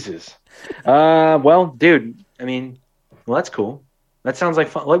 Jesus. Well, dude, I mean, well, that's cool. That sounds like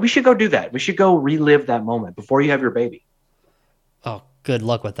fun. Like, we should go do that. We should go relive that moment before you have your baby. Oh, good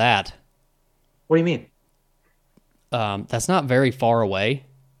luck with that. What do you mean? That's not very far away.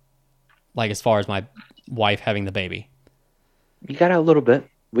 Like as far as my wife having the baby. You got a little bit.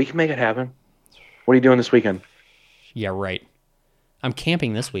 We can make it happen. What are you doing this weekend? Yeah, right. I'm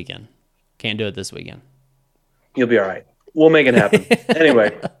camping this weekend. Can't do it this weekend. You'll be all right. We'll make it happen.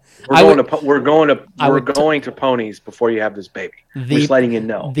 Anyway, we're going to Ponies before you have this baby. Just letting you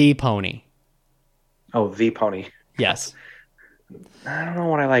know. The pony. Oh, the pony. Yes. I don't know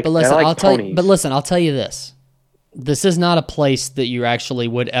what I like. But listen, I like ponies. I'll tell you this. This is not a place that you actually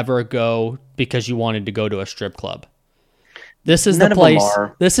would ever go because you wanted to go to a strip club. This is the place.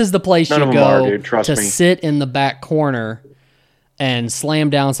 This is the place you go to sit in the back corner and slam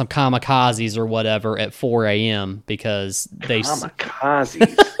down some kamikazes or whatever at 4 a.m. because they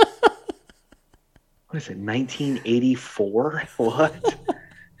kamikazes. What is it? 1984? What?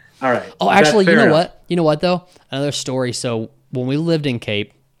 All right. Oh, actually, you know what? You know what though? Another story. So when we lived in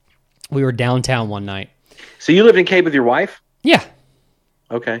Cape, we were downtown one night. So you lived in Cape with your wife? Yeah.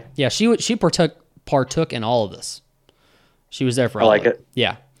 Okay. Yeah, she partook in all of this. She was there for all of it. I like it.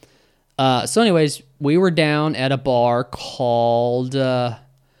 Yeah. So anyways, we were down at a bar called the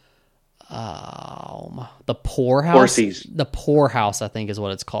Poorhouse. Horsey's. The Poorhouse, I think, is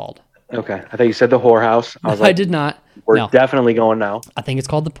what it's called. Okay. I thought you said the whorehouse. I was like, I did not. We're definitely going now. I think it's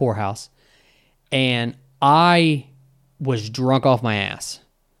called the Poorhouse. And I was drunk off my ass.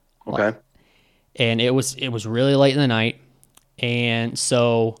 Okay. And it was really late in the night. And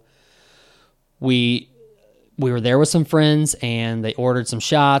so we were there with some friends and they ordered some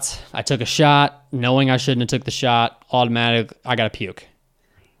shots. I took a shot knowing I shouldn't have took the shot. Automatic, I got to puke.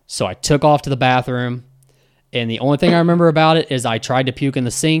 So I took off to the bathroom, and the only thing I remember about it is I tried to puke in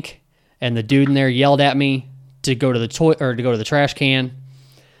the sink, and the dude in there yelled at me to go to the to go to the trash can.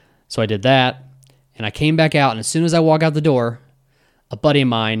 So I did that, and I came back out, and as soon as I walk out the door, a buddy of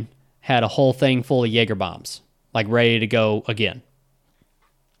mine had a whole thing full of Jaeger bombs, like ready to go again.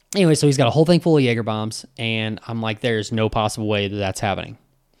 Anyway, so he's got a whole thing full of Jaeger bombs, and I'm like, there's no possible way that that's happening.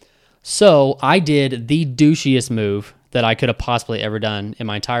 So I did the douchiest move that I could have possibly ever done in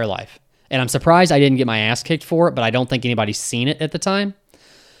my entire life. And I'm surprised I didn't get my ass kicked for it, but I don't think anybody's seen it at the time.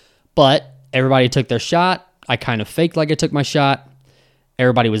 But everybody took their shot. I kind of faked like I took my shot.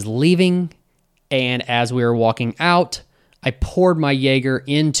 Everybody was leaving, and as we were walking out, I poured my Jaeger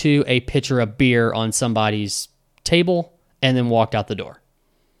into a pitcher of beer on somebody's table and then walked out the door.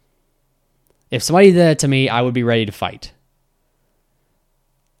 If somebody did that to me, I would be ready to fight.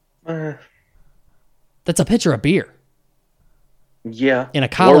 That's a pitcher of beer. Yeah. In a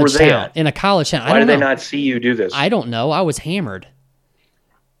college town. In a college town. Why did they not see you do this? I don't know. I was hammered.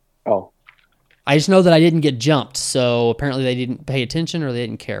 Oh. I just know that I didn't get jumped, so apparently they didn't pay attention or they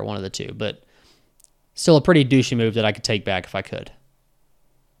didn't care, one of the two. But still a pretty douchey move that I could take back if I could.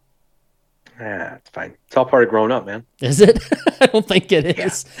 Yeah, it's fine. It's all part of growing up, man. Is it? I don't think it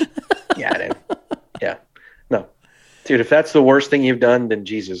is. Yeah, it is. Yeah. No. Dude, if that's the worst thing you've done, then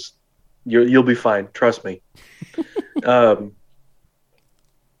Jesus, you'll be fine. Trust me. The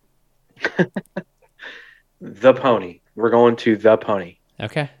Pony. We're going to The Pony.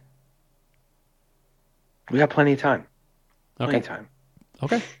 Okay. We got plenty of time. Okay.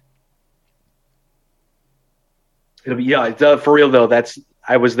 Okay. It'll be for real though.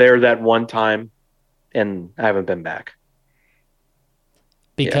 I was there that one time, and I haven't been back.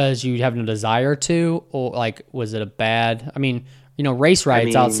 Because you have no desire to, or like, was it a bad? I mean, race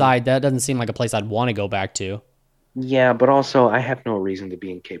riots outside. That doesn't seem like a place I'd want to go back to. Yeah, but also I have no reason to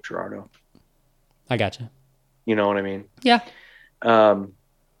be in Cape Girardeau. I gotcha. You know what I mean? Yeah.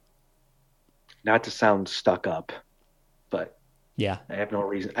 Not to sound stuck up, but yeah, I have no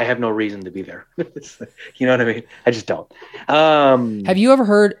reason. I have no reason to be there. You know what I mean? I just don't. Have you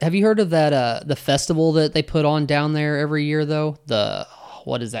heard of that? The festival that they put on down there every year, though.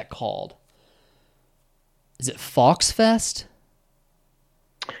 What is that called? Is it Fox Fest?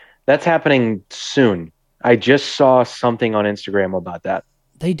 That's happening soon. I just saw something on Instagram about that.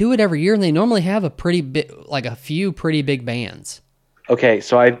 They do it every year, and they normally have a few pretty big bands. Okay,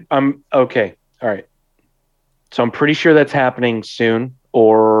 so I'm okay. All right. So I'm pretty sure that's happening soon,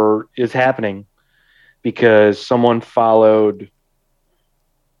 or is happening, because someone followed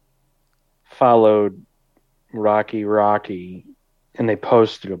followed Rocky, and they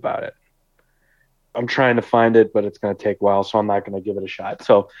posted about it. I'm trying to find it, but it's going to take a while, so I'm not going to give it a shot.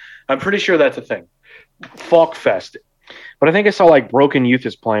 So I'm pretty sure that's a thing. Folk Fest. But I think I saw like Broken Youth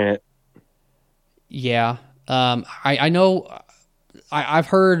is playing it. Yeah. I know I've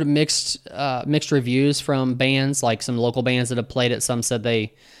heard mixed reviews from bands, like some local bands that have played it. Some said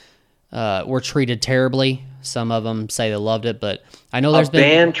they were treated terribly. Some of them say they loved it, but I know there's been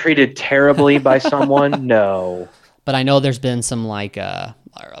band treated terribly by someone. No, but I know there's been some like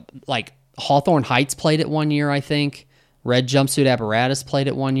Hawthorne Heights played it one year, I think. Red Jumpsuit Apparatus played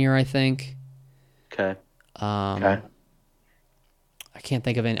it one year, I think. Okay. Okay. I can't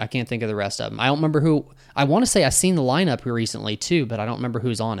think of the rest of them. I don't remember who. I want to say I've seen the lineup here recently too, but I don't remember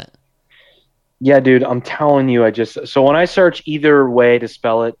who's on it. Yeah, dude, I'm telling you, so when I search either way to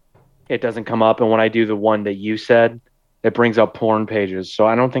spell it, it doesn't come up, and when I do the one that you said, it brings up porn pages. So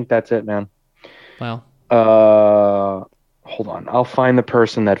I don't think that's it, man. Well, hold on, I'll find the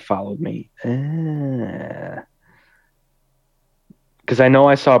person that followed me. Because I know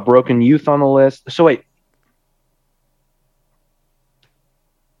I saw Broken Youth on the list. So wait.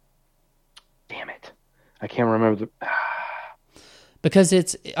 Damn it. I can't remember because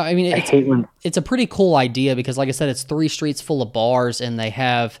it's a pretty cool idea because, like I said, it's 3 streets full of bars and they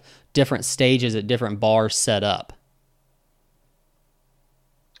have different stages at different bars set up.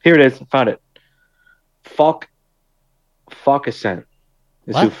 Here it is. Found it. Falkascent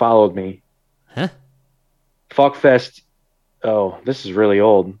is who followed me. Huh? Falkfest. Oh, this is really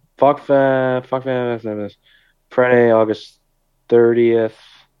old. Falkfest. Friday, August 30th.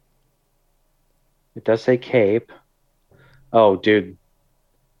 It does say Cape. Oh, dude.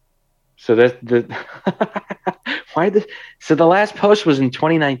 So that's the so the last post was in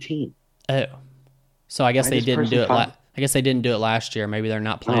 2019. Oh, so I guess they didn't do it. I guess they didn't do it last year. Maybe they're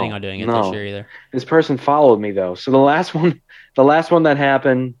not planning on doing it this year either. This person followed me though. So the last one that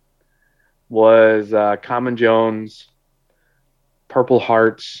happened was Common Jones, Purple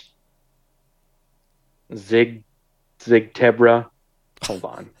Hearts, Zig Tebra. Hold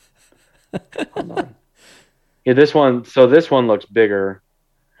on. Yeah, this one looks bigger.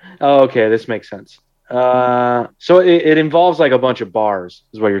 Oh, okay, this makes sense. So it involves like a bunch of bars,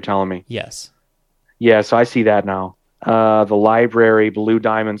 is what you're telling me. Yes. Yeah, so I see that now. The Library, Blue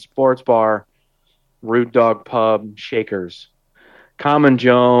Diamond Sports Bar, Root Dog Pub, Shakers, Common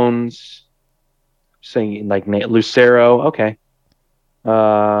Jones, singing like Lucero. Okay.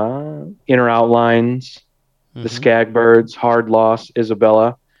 Inner Outlines, The Skagbirds, Hard Loss,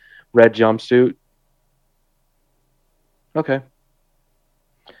 Isabella, Red Jumpsuit. Okay.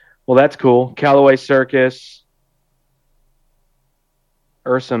 Well, that's cool. Callaway Circus,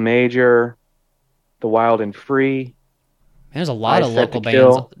 Ursa Major, The Wild and Free. There's a lot of local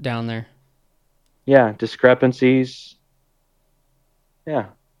bands down there. Yeah, Discrepancies. Yeah.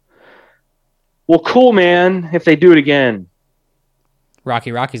 Well, cool, man. If they do it again.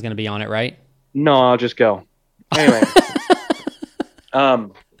 Rocky's going to be on it, right? No, I'll just go. Anyway.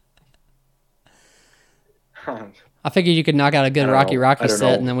 I figured you could knock out a good Rocky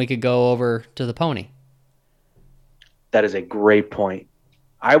set, and then we could go over to the Pony. That is a great point.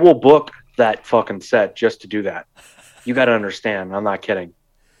 I will book that fucking set just to do that. You got to understand. I'm not kidding.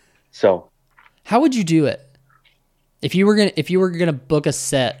 So, how would you do it? If you were gonna book a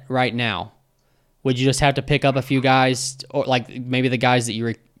set right now, would you just have to pick up a few guys, or like maybe the guys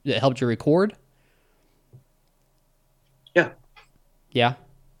that that helped you record? Yeah. Yeah.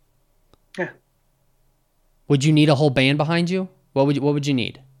 Yeah. Would you need a whole band behind you? What would you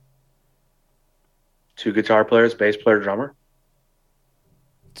need? 2 guitar players, bass player, drummer.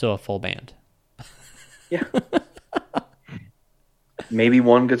 So a full band. Yeah. Maybe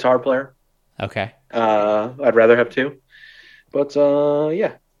 1 guitar player. Okay. I'd rather have 2. But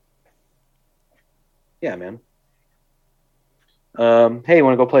yeah. Yeah, man. Hey, you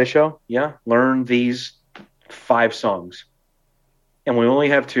want to go play a show? Yeah. Learn these 5 songs. And we only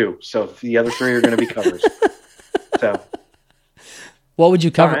have 2, so the other 3 are going to be covers. So, what would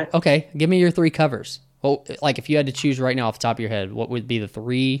you cover? Right. Okay, give me your 3 covers. Well, like if you had to choose right now off the top of your head, what would be the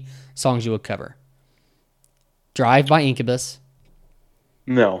 3 songs you would cover? Drive by Incubus.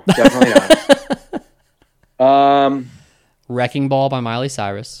 No, definitely not. Wrecking Ball by Miley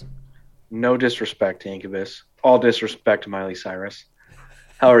Cyrus. No disrespect to Incubus. All disrespect to Miley Cyrus.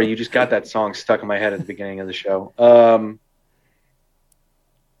 However, you just got that song stuck in my head at the beginning of the show.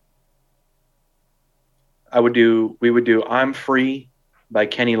 We would do I'm Free by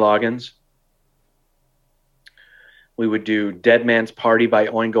Kenny Loggins. We would do Dead Man's Party by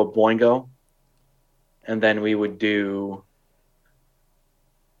Oingo Boingo. And then we would do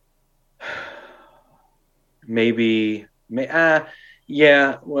maybe,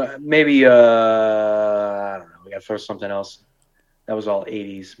 yeah, well, maybe, I don't know. We got to throw something else. That was all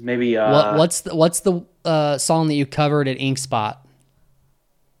 80s. Maybe, what's the song that you covered at Ink Spot?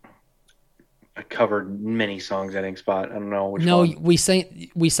 I covered many songs at Ink Spot. I don't know which No, one. we sang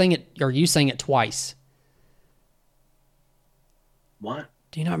it, or you sang it twice. What?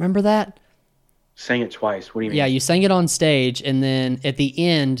 Do you not remember that? Sang it twice. What do you mean? Yeah, you sang it on stage, and then at the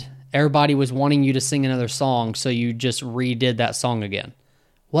end, everybody was wanting you to sing another song, so you just redid that song again.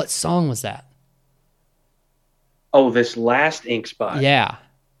 What song was that? Oh, this last Ink Spot. Yeah.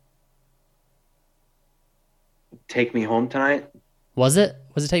 Take Me Home Tonight? Was it?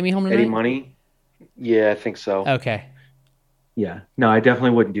 Was it Take Me Home Tonight? Eddie Money? Yeah, I think so. Okay. Yeah. No, I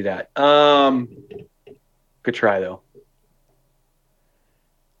definitely wouldn't do that. Good try, though.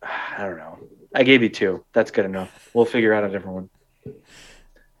 I don't know. I gave you 2. That's good enough. We'll figure out a different one.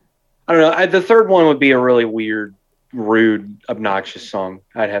 I don't know. The third one would be a really weird, rude, obnoxious song.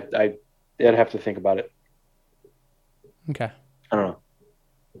 I'd have to think about it. Okay. I don't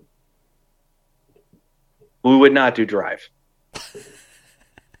know. We would not do Drive.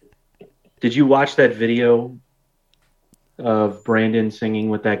 Did you watch that video of Brandon singing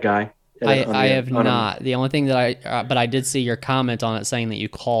with that guy? I have not. The only thing that but I did see your comment on it saying that you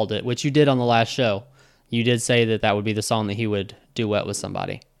called it, which you did on the last show. You did say that would be the song that he would duet with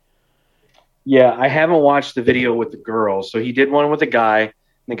somebody. Yeah, I haven't watched the video with the girl. So he did one with a guy, and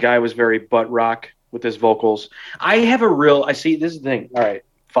the guy was very butt rock with his vocals. I see, this is the thing. All right,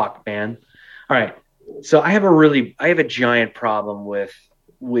 fuck, man. All right, so I have a giant problem with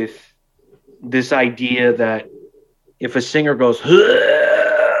this idea that if a singer goes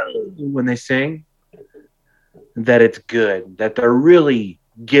when they sing, that it's good, that they're really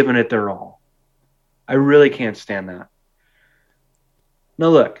giving it their all. I really can't stand that. Now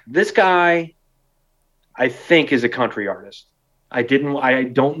look, this guy, I think, is a country artist. I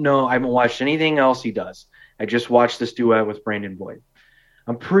don't know. I haven't watched anything else he does. I just watched this duet with Brandon Boyd.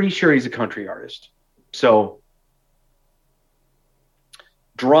 I'm pretty sure he's a country artist. So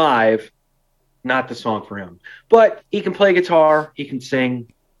Drive, not the song for him. But he can play guitar. He can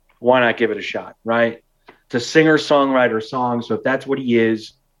sing. Why not give it a shot, right? It's a singer-songwriter song, so if that's what he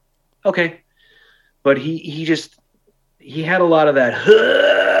is, okay. But he had a lot of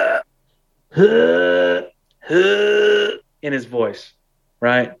that in his voice,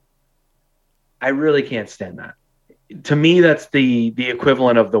 right? I really can't stand that. To me, that's the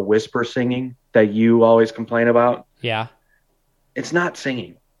equivalent of the whisper singing that you always complain about. Yeah. It's not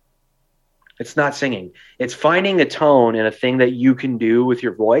singing. It's not singing. It's finding a tone in a thing that you can do with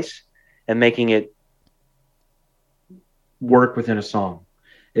your voice and making it work within a song.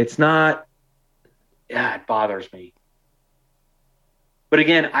 It's not, it bothers me. But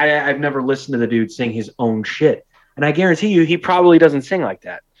again, I've never listened to the dude sing his own shit. And I guarantee you, he probably doesn't sing like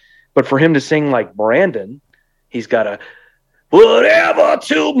that. But for him to sing like Brandon, he's got a whatever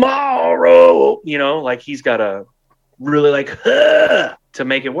tomorrow, like he's got a really like to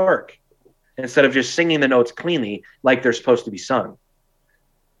make it work instead of just singing the notes cleanly like they're supposed to be sung.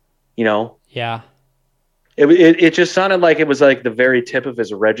 Yeah. It just sounded like it was like the very tip of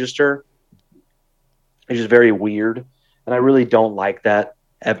his register. It's just very weird. And I really don't like that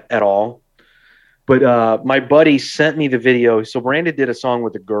at all. But my buddy sent me the video. So Brandon did a song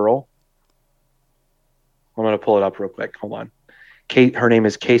with a girl. I'm going to pull it up real quick. Hold on. Her name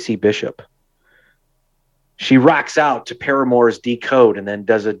is Casey Bishop. She rocks out to Paramore's Decode and then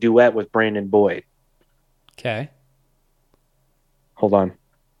does a duet with Brandon Boyd. Okay. Hold on.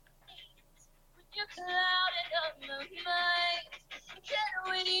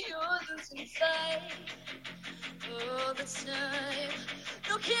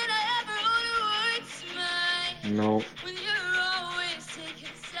 No.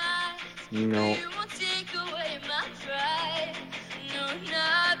 No.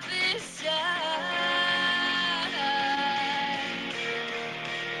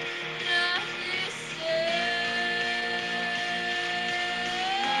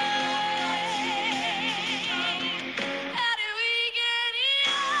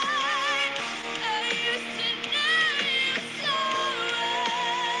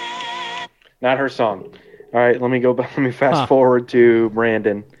 Not her song. All right, let me fast forward to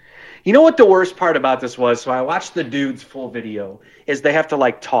Brandon. You know what the worst part about this was? So I watched the dude's full video. Is they have to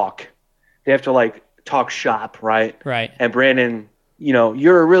like talk. They have to like talk shop, right? Right. And Brandon,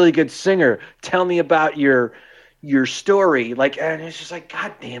 you're a really good singer. Tell me about your story. Like, and it's just like,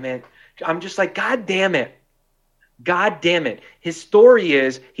 God damn it. I'm just like, God damn it. God damn it. His story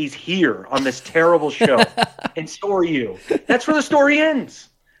is he's here on this terrible show. And so are you. That's where the story ends.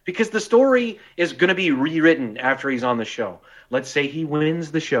 because the story is going to be rewritten after he's on the show. Let's say he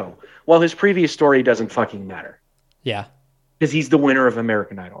wins the show. Well, his previous story doesn't fucking matter. Yeah. Because he's the winner of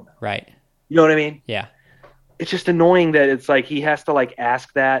American Idol now. Right. You know what I mean? Yeah. It's just annoying that it's like he has to like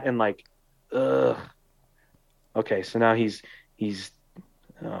ask that and like, ugh. Okay, so now he's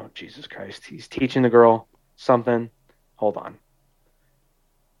oh, Jesus Christ. He's teaching the girl something. Hold on.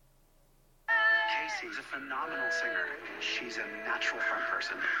 Casey's a phenomenal singer. She's a natural front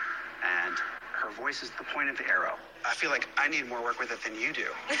person, and her voice is the point of the arrow. I feel like I need more work with it than you do.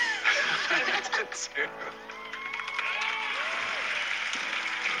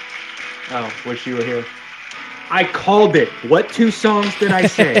 Oh, wish you were here. I called it. What 2 songs did I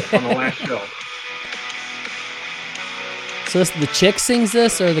say on the last show? So this, the chick sings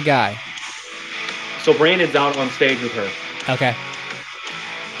this or the guy? So Brandon's out on stage with her, Okay.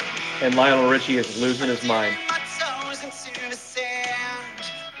 and Lionel Richie is losing his mind.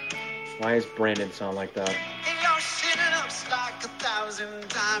 Why does Brandon sound like that?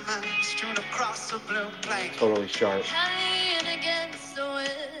 Totally sharp.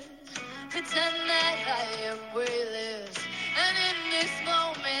 Pretend that I am weightless, and in this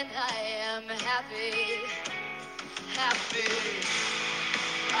moment I am happy.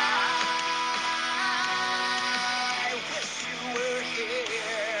 I wish you were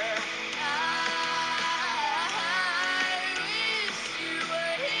here. I wish you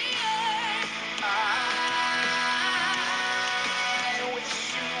were here. I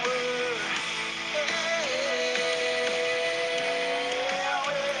wish you were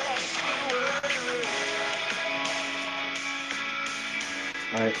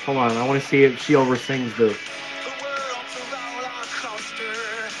All right, hold on. I want to see if she oversins the.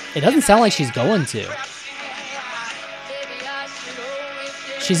 It doesn't sound like she's going to.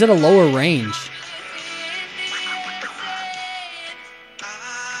 She's at a lower range.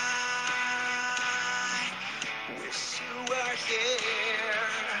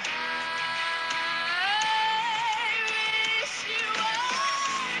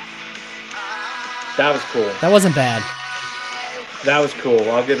 That was cool. That wasn't bad. That was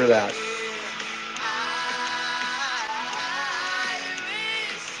cool. I'll give her that.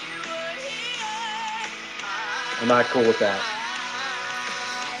 I'm not cool with that.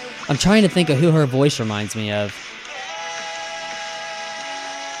 I'm trying to think of who her voice reminds me of.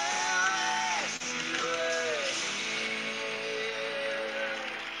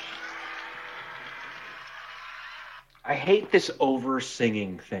 I hate this over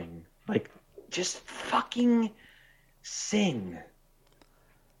singing thing. Like, just fucking sing.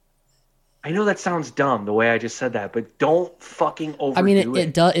 I know that sounds dumb the way I just said that, but don't fucking overdo it. I mean,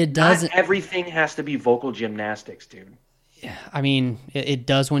 it does. Not everything has to be vocal gymnastics, dude. I mean, it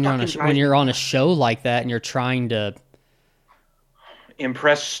does when you're Fucking when you're on a show like that and you're trying to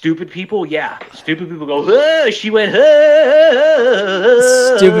impress stupid people. Yeah, stupid people go. Oh, she went.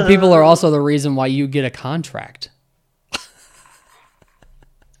 Oh. Stupid people are also the reason why you get a contract.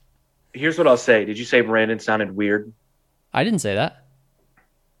 Here's what I'll say. Did you say Brandon sounded weird? I didn't say that.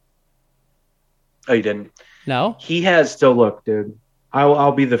 Oh, you didn't? No. He has. So look, dude.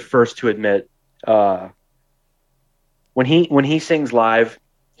 I'll be the first to admit. When he sings live,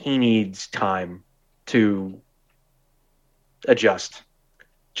 he needs time to adjust,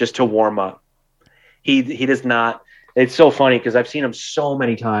 just to warm up. He does not. It's so funny because I've seen him so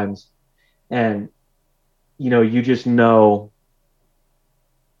many times, and you just know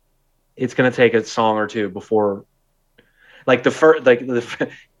it's gonna take a song or two before, like if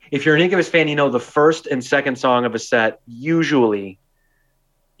you're an Incubus fan, the first and second song of a set usually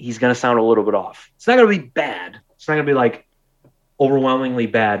he's gonna sound a little bit off. It's not gonna be bad. It's not going to be like overwhelmingly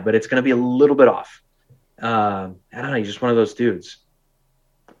bad, but it's going to be a little bit off. I don't know. He's just one of those dudes.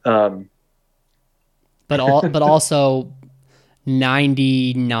 But also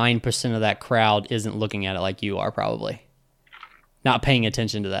 99% of that crowd isn't looking at it like you are, probably. Not paying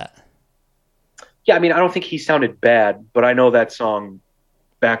attention to that. Yeah, I mean, I don't think he sounded bad, but I know that song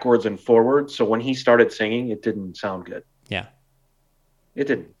backwards and forwards. So when he started singing, it didn't sound good. Yeah. It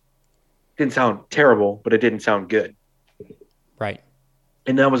didn't. Didn't sound terrible, but it didn't sound good. Right.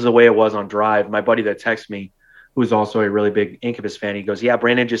 And that was the way it was on Drive. My buddy that texted me, who's also a really big Incubus fan, he goes, yeah,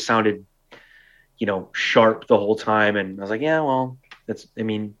 Brandon just sounded, sharp the whole time. And I was like, yeah, well, they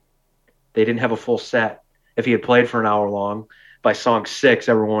didn't have a full set. If he had played for an hour long, by song 6,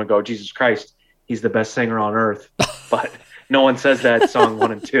 everyone would go, Jesus Christ, he's the best singer on earth. But no one says that song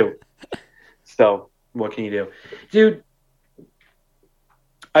 1 and 2. So what can you do? Dude,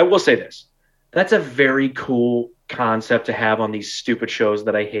 I will say this. That's a very cool concept to have on these stupid shows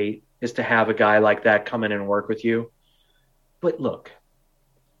that I hate, is to have a guy like that come in and work with you. But look,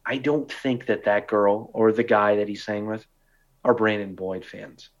 I don't think that girl or the guy that he sang with are Brandon Boyd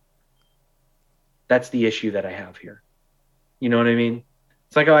fans. That's the issue that I have here. You know what I mean?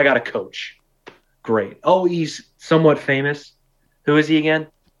 It's like, oh, I got a coach. Great. Oh, he's somewhat famous. Who is he again?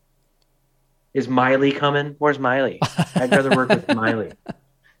 Is Miley coming? Where's Miley? I'd rather work with Miley.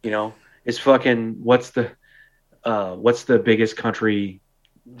 You know, is fucking what's the biggest country?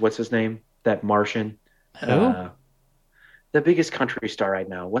 What's his name? That Martian. Who? The biggest country star right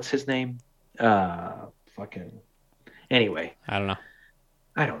now. What's his name? Fucking. Anyway, I don't know.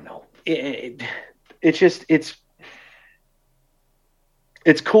 I don't know. It's just it's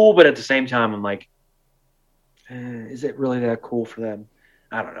cool, but at the same time, I'm like, is it really that cool for them?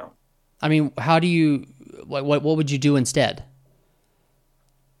 I don't know. I mean, how do you? What would you do instead?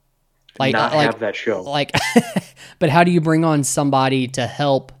 Like, not have that show. Like, but how do you bring on somebody to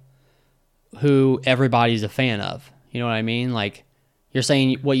help who everybody's a fan of? You know what I mean? Like, you're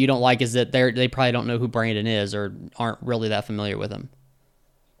saying what you don't like is that they probably don't know who Brandon is or aren't really that familiar with him.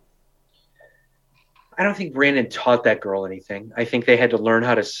 I don't think Brandon taught that girl anything. I think they had to learn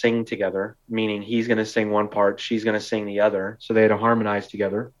how to sing together, meaning he's going to sing one part, she's going to sing the other. So they had to harmonize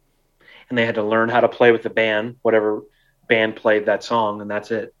together. And they had to learn how to play with the band, whatever band played that song, and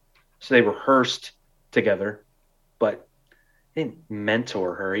that's it. So they rehearsed together, but he didn't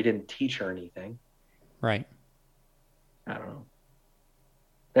mentor her. He didn't teach her anything. Right. I don't know.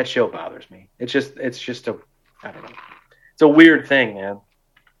 That show bothers me. It's just I don't know. It's a weird thing, man.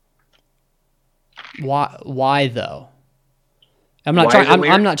 Why though? I'm not trying.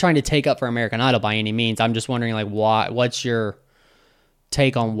 I'm not trying to take up for American Idol by any means. I'm just wondering, like, why? What's your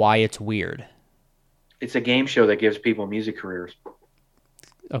take on why it's weird? It's a game show that gives people music careers.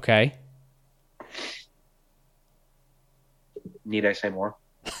 Okay. Need I say more?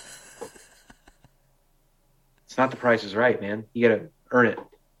 It's not The Price is Right, man. You got to earn it.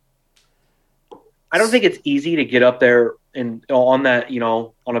 I don't think it's easy to get up there and on that,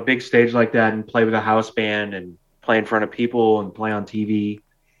 on a big stage like that and play with a house band and play in front of people and play on TV.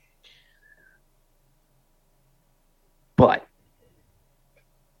 But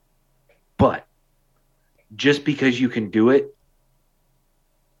just because you can do it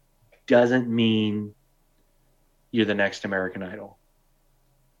doesn't mean you're the next American Idol.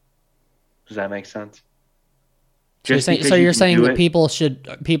 Does that make sense? So you're saying that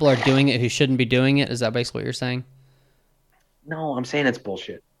people are doing it who shouldn't be doing it? Is that basically what you're saying? No, I'm saying it's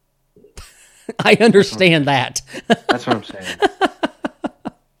bullshit. I understand that. That's what I'm saying.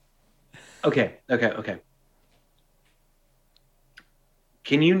 Okay.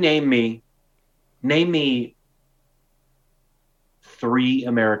 Can you name me 3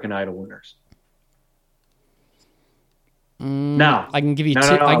 American Idol winners? Now I can give you two.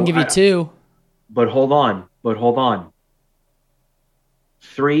 I can give you 2. But hold on.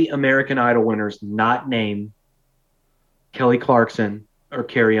 3 American Idol winners not named Kelly Clarkson or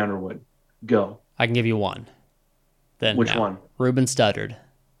Carrie Underwood. Go. I can give you 1. Then which one? Ruben Studdard.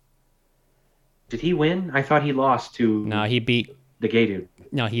 Did he win? I thought he lost to. No, he beat the gay dude.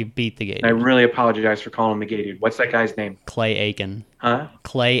 No, he beat the gay dude. I really apologize for calling him the gay dude. What's that guy's name? Clay Aiken. Huh?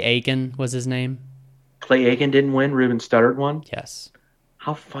 Clay Aiken was his name. Clay Aiken didn't win. Ruben Studdard won. Yes.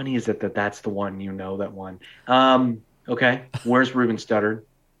 How funny is it that that's the one that won? Okay. Where's Ruben Studdard?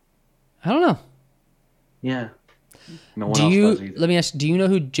 I don't know. Yeah. No one else does either. Let me ask, do you know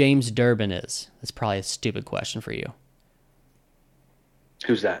who James Durbin is? That's probably a stupid question for you.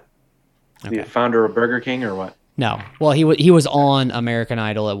 Who's that? Okay. The founder of Burger King or what? No. Well, he was on American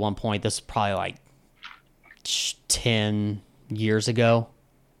Idol at one point. This is probably like 10 years ago.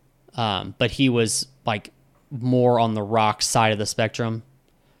 But he was like more on the rock side of the spectrum.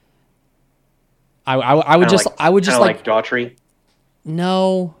 I would just like Daughtry.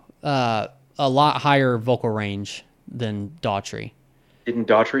 No, a lot higher vocal range than Daughtry. Didn't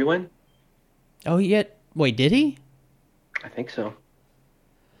Daughtry win? Oh, wait, did he? I think so.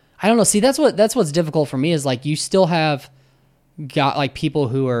 I don't know. See, that's what's difficult for me is like you still have got like people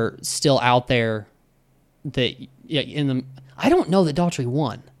who are still out there that I don't know that Daughtry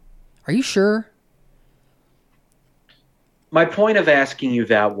won. Are you sure? My point of asking you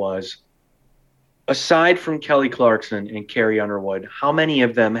that was, aside from Kelly Clarkson and Carrie Underwood, how many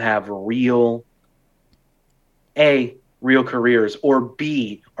of them have real careers, or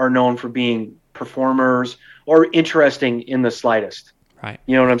B, are known for being performers or interesting in the slightest? Right.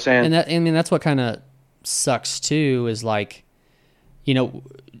 You know what I'm saying? And that's what kind of sucks too, is like,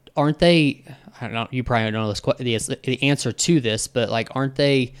 aren't they, I don't know, you probably don't know the answer to this, but like, aren't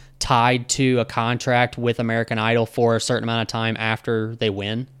they tied to a contract with American Idol for a certain amount of time after they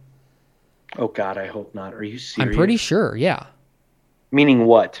win? Oh God, I hope not. Are you serious? I'm pretty sure. Yeah. Meaning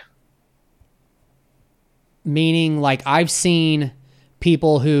what? Meaning, like, I've seen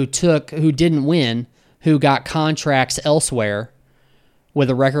people who didn't win, who got contracts elsewhere with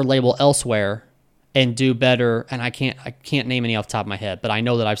a record label elsewhere and do better. And I can't name any off the top of my head, but I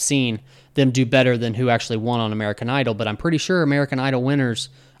know that I've seen them do better than who actually won on American Idol. But I'm pretty sure American Idol winners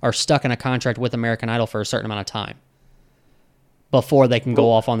are stuck in a contract with American Idol for a certain amount of time before they can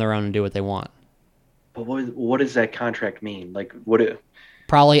go off on their own and do what they want. But what does that contract mean? Like, what?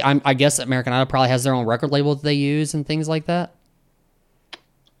 Probably, I guess American Idol probably has their own record label that they use and things like that.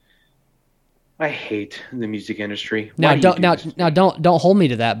 I hate the music industry. Now don't hold me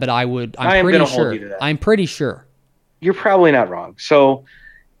to that, but I would. I'm pretty sure. Hold you to that. I'm pretty sure. You're probably not wrong. So,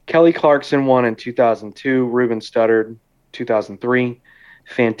 Kelly Clarkson won in 2002. Ruben Studdard, 2003.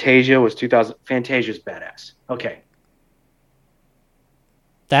 Fantasia was 2000. Fantasia's badass. Okay.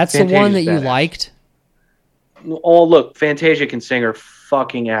 That's Fantasia's the one that you badass. liked? Oh, look, Fantasia can sing her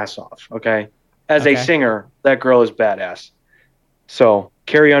fucking ass off, okay? As a singer, that girl is badass. So,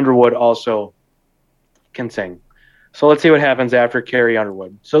 Carrie Underwood also can sing. So, let's see what happens after Carrie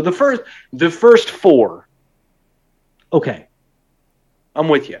Underwood. So, the first four, okay, I'm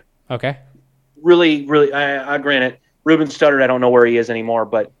with you. Okay. Really, really, I grant it. Ruben Studdard, I don't know where he is anymore,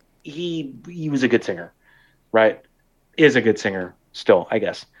 but he was a good singer, right? Is a good singer still, I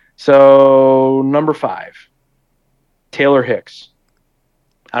guess. So, number 5, Taylor Hicks.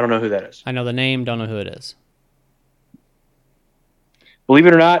 I don't know who that is. I know the name, don't know who it is. Believe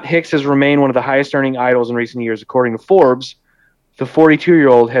it or not, Hicks has remained one of the highest-earning idols in recent years. According to Forbes, the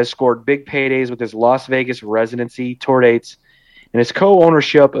 42-year-old has scored big paydays with his Las Vegas residency, tour dates, and his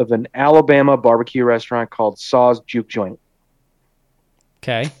co-ownership of an Alabama barbecue restaurant called Saw's Juke Joint.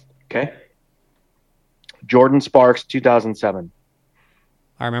 Okay. Jordan Sparks, 2007.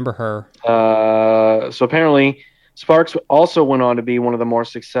 I remember her. So apparently, Sparks also went on to be one of the more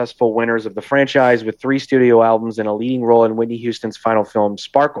successful winners of the franchise with 3 studio albums and a leading role in Whitney Houston's final film,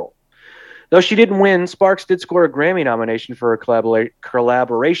 Sparkle. Though she didn't win, Sparks did score a Grammy nomination for a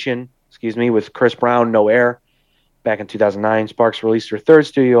collaboration with Chris Brown, No Air, back in 2009. Sparks released her 3rd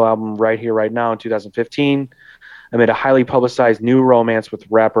studio album, Right Here, Right Now, in 2015, amid a highly publicized new romance with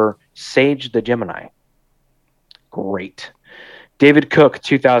rapper Sage the Gemini. Great. David Cook,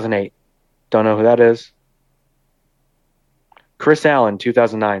 2008. Don't know who that is. Chris Allen,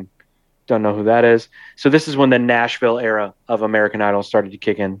 2009. Don't know who that is. So this is when the Nashville era of American Idol started to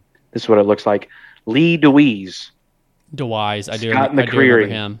kick in. This is what it looks like. Lee DeWeese. DeWise. I do Scott remember McCreery.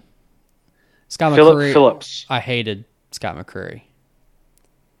 him. Scott Philip McCreery. Phillips. I hated Scott McCreery.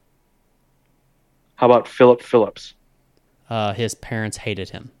 How about Philip Phillips? His parents hated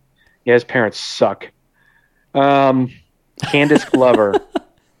him. Yeah, his parents suck. Candace Glover.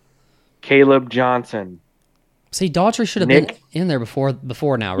 Caleb Johnson. See, Daughtry should have been in there before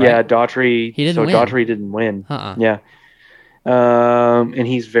now, right? Yeah, Daughtry. He didn't win. Daughtry didn't win. Uh-uh. Yeah. And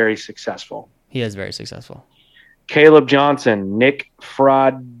he's very successful. He is very successful. Caleb Johnson, Nick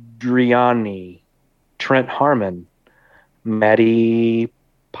Fradriani, Trent Harmon, Maddie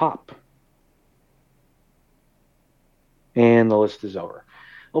Pop. And the list is over.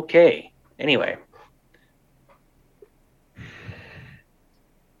 Okay. Anyway.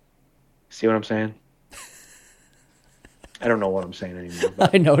 See what I'm saying? I don't know what I'm saying anymore.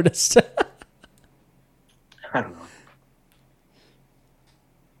 I noticed. I don't know.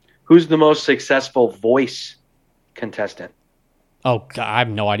 Who's the most successful voice contestant? Oh, God, I have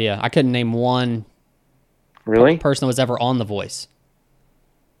no idea. I couldn't name one Really? person that was ever on The Voice.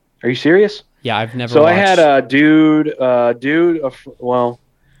 Are you serious? Yeah, I've never So watched. I had a dude, well,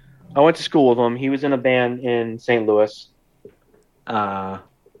 I went to school with him. He was in a band in St. Louis,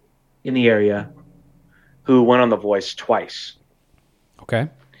 in the area, who went on The Voice twice. Okay.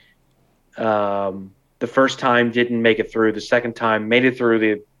 The first time didn't make it through. The second time made it through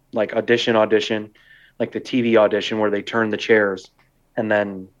the audition, like the TV audition where they turned the chairs, and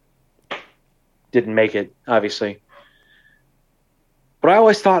then didn't make it, obviously. But I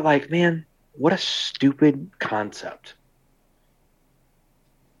always thought, man, what a stupid concept.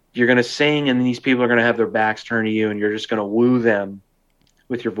 You're going to sing, and these people are going to have their backs turned to you, and you're just going to woo them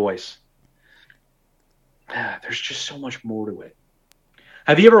with your voice. There's just so much more to it.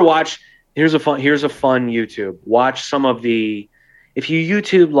 Have you ever watched? Here's a fun YouTube. Watch some of the. If you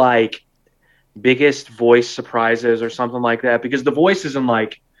YouTube biggest voice surprises or something like that, because The Voice is in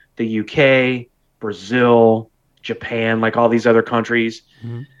the UK, Brazil, Japan, all these other countries.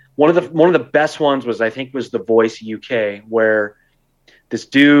 Mm-hmm. One of the best ones was The Voice UK, where this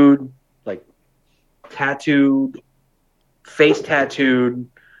dude, face tattooed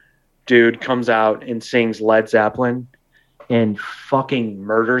dude, comes out and sings Led Zeppelin, and fucking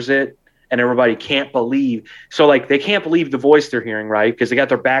murders it. And everybody can't believe. So, like, they can't believe the voice they're hearing, right? Because they got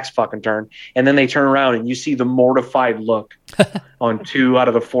their backs fucking turned. And then they turn around and you see the mortified look on 2 out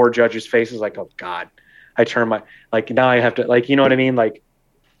of the 4 judges' faces. Like, oh, God. I turn my, like, now I have to, like, you know what I mean? Like,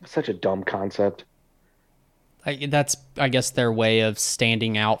 such a dumb concept. That's, I guess, their way of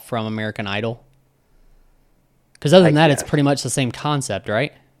standing out from American Idol. Because other than that, it's pretty much the same concept,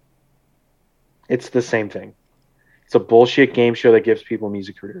 right? It's the same thing. It's a bullshit game show that gives people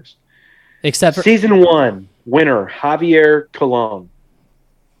music careers. Except for Season 1, winner, Javier Colon.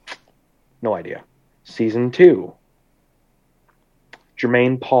 No idea. Season 2,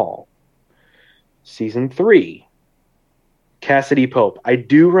 Jermaine Paul. Season 3, Cassidy Pope. I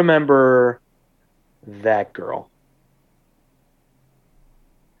do remember that girl.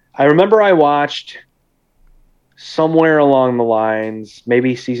 I remember I watched somewhere along the lines,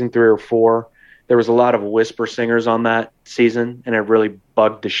 maybe season 3 or 4, there was a lot of whisper singers on that season, and it really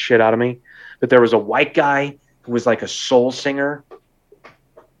bugged the shit out of me. But there was a white guy who was like a soul singer.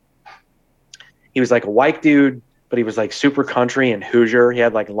 He was like a white dude, but he was like super country and Hoosier. He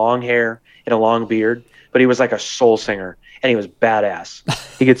had like long hair and a long beard, but he was like a soul singer, and he was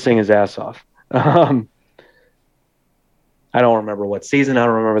badass. He could sing his ass off. I don't remember what season. I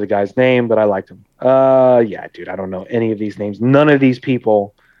don't remember the guy's name, but I liked him. Yeah, dude, I don't know any of these names. None of these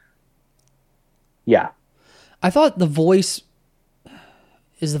people. Yeah. I thought The Voice,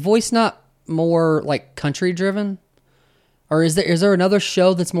 is The Voice not more like country driven? Or is there another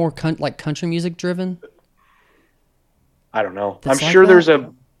show that's more like country music driven? I don't know. That's I'm like sure that? there's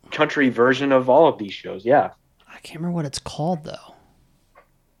a country version of all of these shows. Yeah. I can't remember what it's called though.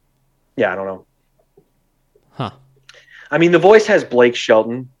 Yeah, I don't know. Huh. I mean, The Voice has Blake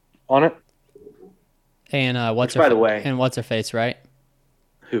Shelton on it. And what's Which, by the way, and what's her face, right?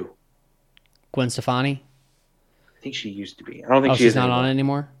 Who? Gwen Stefani? I think she used to be. I don't think She's not on it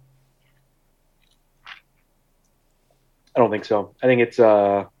anymore? I don't think so. I think it's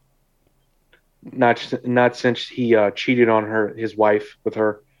not since he cheated on his wife with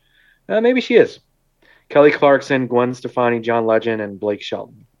her. Maybe she is. Kelly Clarkson, Gwen Stefani, John Legend, and Blake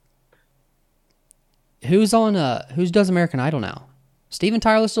Shelton. Who does American Idol now? Steven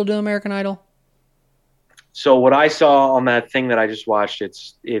Tyler still doing American Idol? So what I saw on that thing that I just watched,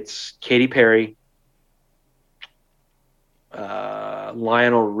 it's Katy Perry,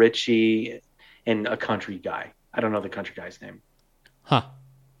 Lionel Richie, and a country guy. I don't know the country guy's name. Huh.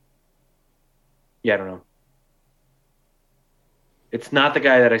 Yeah, I don't know. It's not the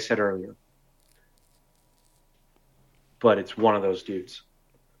guy that I said earlier. But it's one of those dudes.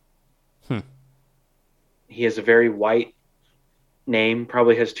 He has a very white name,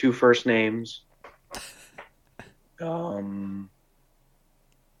 probably has 2 first names. Like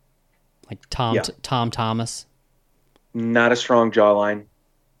Tom Thomas. Not a strong jawline.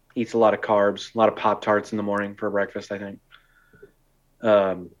 Eats a lot of carbs, a lot of Pop-Tarts in the morning for breakfast, I think.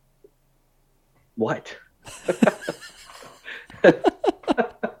 What?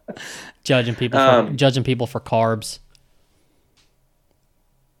 Judging people for carbs.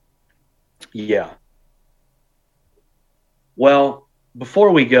 Yeah. Well,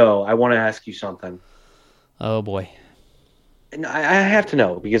 before we go, I want to ask you something. Oh boy. And I have to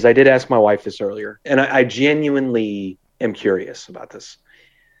know, because I did ask my wife this earlier, and I genuinely am curious about this.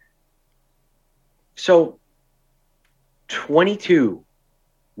 So, 22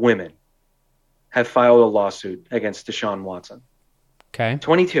 women have filed a lawsuit against Deshaun Watson. Okay.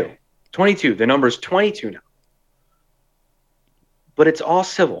 22. 22. The number is 22 now. But it's all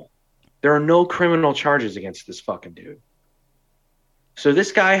civil. There are no criminal charges against this fucking dude. So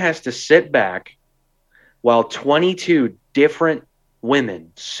this guy has to sit back while 22 different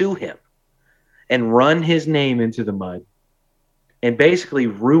women sue him and run his name into the mud and basically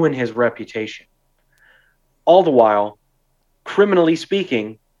ruin his reputation. All the while, criminally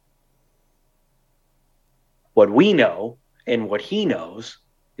speaking, what we know and what he knows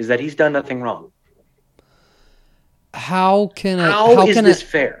is that he's done nothing wrong. How is this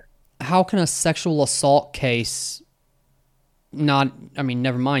fair? How can a sexual assault case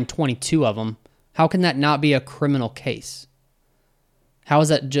never mind 22 of them, how can that not be a criminal case? How is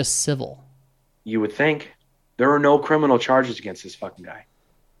that just civil? You would think. There are no criminal charges against this fucking guy.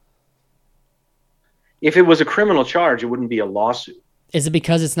 If it was a criminal charge, it wouldn't be a lawsuit. Is it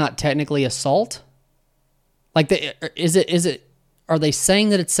because it's not technically assault? Like, are they saying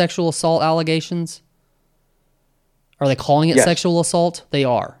that it's sexual assault allegations? Are they calling it sexual assault? They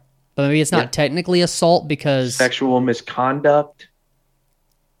are. But maybe it's not technically assault because... Sexual misconduct.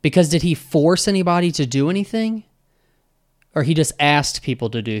 Because did he force anybody to do anything? Or he just asked people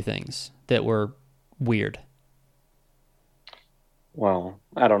to do things that were weird? Well,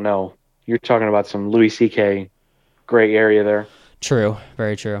 I don't know. You're talking about some Louis C.K. gray area there. True.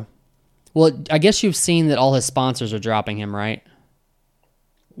 Very true. Well, I guess you've seen that all his sponsors are dropping him, right?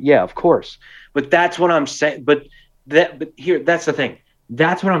 Yeah, of course. But that's what I'm saying. But here, that's the thing.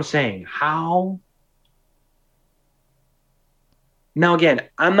 That's what I'm saying. How? Now, again,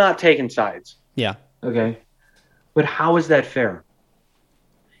 I'm not taking sides. Yeah. Okay. But how is that fair?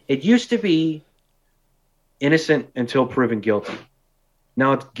 It used to be innocent until proven guilty.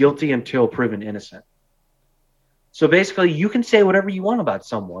 Now it's guilty until proven innocent. So basically, you can say whatever you want about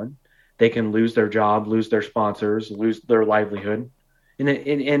someone. They can lose their job, lose their sponsors, lose their livelihood.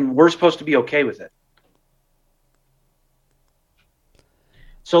 And we're supposed to be okay with it.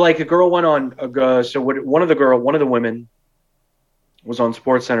 So like a girl went on, one of the women was on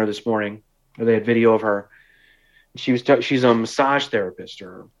SportsCenter this morning. Where they had video of her. She's a massage therapist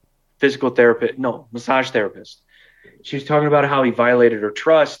or physical therapist. No, massage therapist. She was talking about how he violated her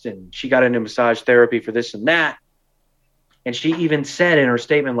trust and she got into massage therapy for this and that. And she even said in her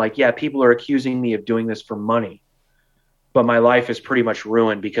statement, like, yeah, people are accusing me of doing this for money, but my life is pretty much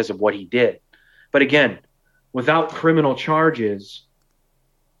ruined because of what he did. But again, without criminal charges,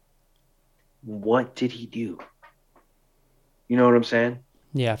 what did he do? You know what I'm saying?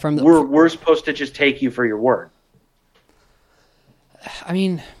 Yeah. We're supposed to just take you for your word. I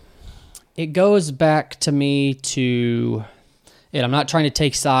mean, it goes back to me to, and I'm not trying to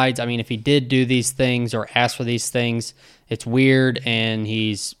take sides. I mean, if he did do these things or ask for these things, it's weird and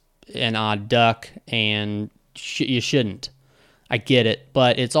he's an odd duck and you shouldn't. I get it.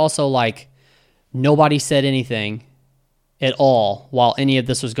 But it's also like nobody said anything at all while any of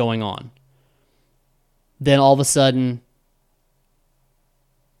this was going on. Then all of a sudden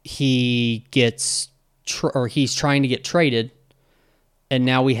he gets, he's trying to get traded. And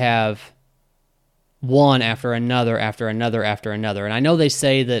now we have one after another, after another, after another. And I know they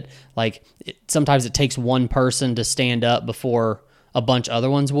say that like sometimes it takes one person to stand up before a bunch of other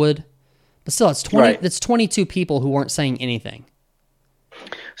ones would. But still, it's 20. Right. It's 22 people who weren't saying anything.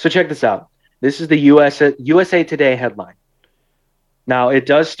 So check this out. This is the USA Today headline. Now, it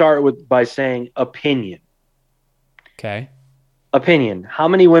does start by saying opinion. Okay. Opinion. How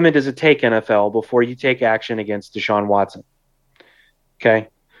many women does it take, NFL, before you take action against Deshaun Watson? Okay.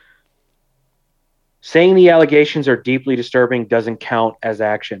 Saying the allegations are deeply disturbing doesn't count as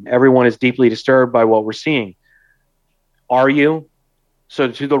action. Everyone is deeply disturbed by what we're seeing. Are you? So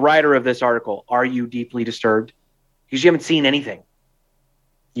to the writer of this article, are you deeply disturbed? Because you haven't seen anything.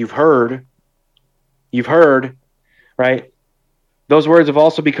 You've heard, right? Those words have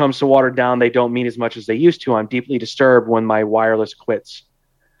also become so watered down they don't mean as much as they used to. I'm deeply disturbed when my wireless quits.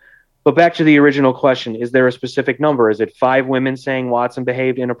 But back to the original question, is there a specific number? Is it 5 women saying Watson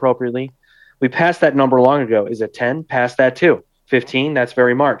behaved inappropriately? We passed that number long ago. Is it 10? Past that too. 15? That's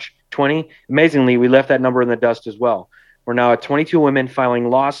very March. 20? Amazingly, we left that number in the dust as well. We're now at 22 women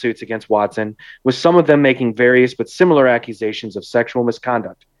filing lawsuits against Watson, with some of them making various but similar accusations of sexual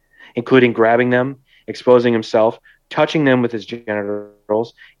misconduct, including grabbing them, exposing himself, touching them with his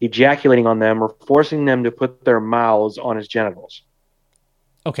genitals, ejaculating on them, or forcing them to put their mouths on his genitals.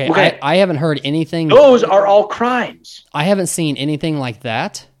 Okay. I haven't heard anything. Those are all crimes. I haven't seen anything like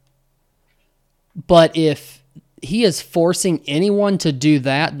that. But if he is forcing anyone to do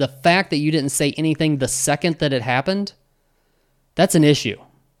that, the fact that you didn't say anything the second that it happened, that's an issue.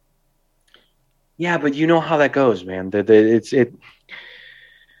 Yeah, but you know how that goes, man. They're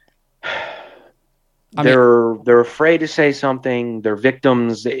afraid to say something. They're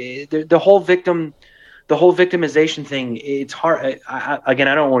victims. The whole victimization thing. It's hard. I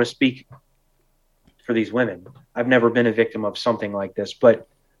don't want to speak for these women. I've never been a victim of something like this, but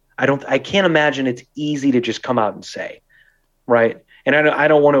I can't imagine it's easy to just come out and say, right? And I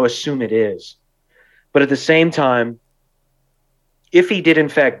don't want to assume it is, but at the same time, if he did in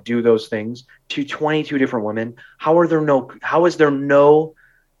fact do those things to 22 different women, how is there no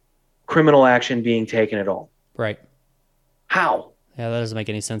criminal action being taken at all? Right. How? Yeah, that doesn't make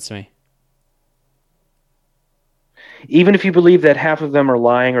any sense to me. Even if you believe that half of them are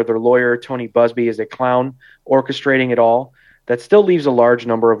lying or their lawyer, Tony Busby, is a clown orchestrating it all, that still leaves a large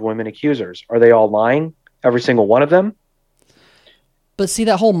number of women accusers. Are they all lying? Every single one of them? But see,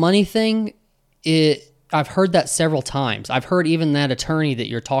 that whole money thing, I've heard that several times. I've heard even that attorney that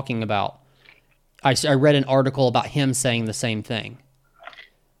you're talking about. I read an article about him saying the same thing.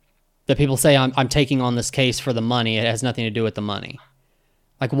 That people say, I'm taking on this case for the money. It has nothing to do with the money.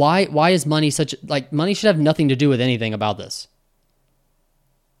 Like, why is money money should have nothing to do with anything about this.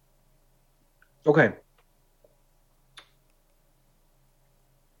 Okay.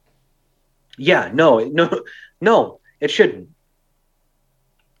 Yeah, no, it shouldn't.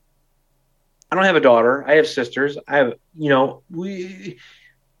 I don't have a daughter. I have sisters. I have,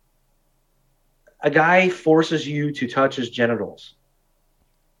 a guy forces you to touch his genitals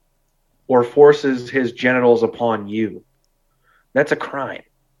or forces his genitals upon you. That's a crime.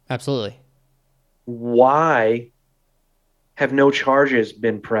 Absolutely. Why have no charges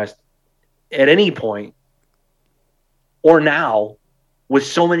been pressed at any point or now with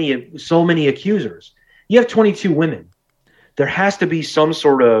so many accusers? You have 22 women. There has to be some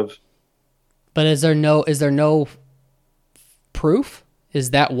sort of. But is there no proof?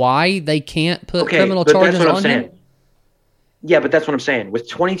 Is that why they can't put criminal charges on him? Yeah, but that's what I'm saying. With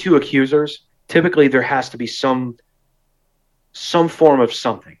 22 accusers, typically there has to be some form of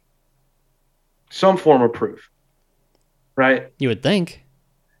something. Some form of proof. Right? You would think.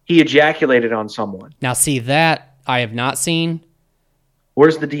 He ejaculated on someone. Now, see, that I have not seen.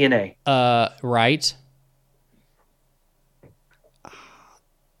 Where's the DNA? Right.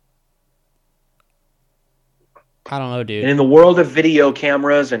 I don't know, dude. And in the world of video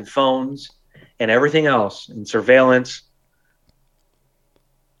cameras and phones and everything else and surveillance,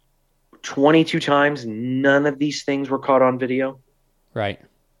 22 times, none of these things were caught on video. Right.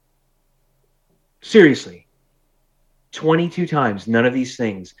 Seriously. 22 times, none of these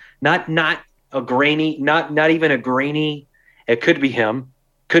things. Not a grainy, not even a grainy, it could be him,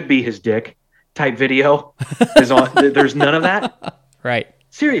 could be his dick type video. There's none of that. Right.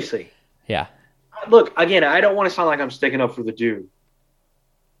 Seriously. Yeah. Look, again, I don't want to sound like I'm sticking up for the dude.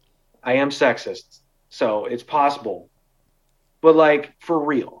 I am sexist, so it's possible. But, like, for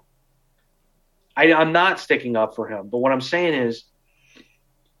real. I'm not sticking up for him. But what I'm saying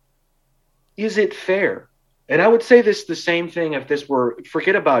is it fair? And I would say the same thing if this were,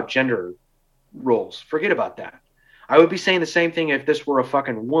 forget about gender roles. Forget about that. I would be saying the same thing if this were a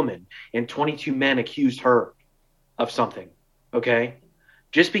fucking woman and 22 men accused her of something, okay?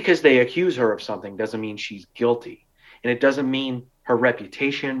 Just because they accuse her of something doesn't mean she's guilty. And it doesn't mean her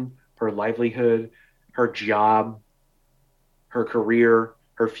reputation, her livelihood, her job, her career,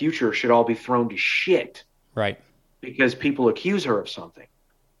 her future should all be thrown to shit. Right. Because people accuse her of something.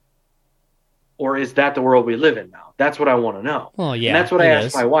 Or is that the world we live in now? That's what I want to know. Well, yeah. And that's what I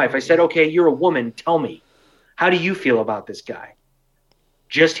asked my wife. I said, okay, you're a woman. Tell me, how do you feel about this guy?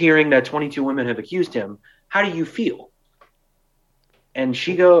 Just hearing that 22 women have accused him, how do you feel? And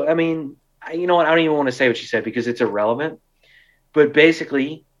she you know what? I don't even want to say what she said because it's irrelevant. But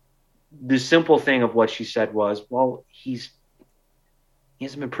basically, the simple thing of what she said was, well, he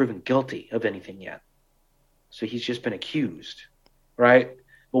hasn't been proven guilty of anything yet. So he's just been accused, right?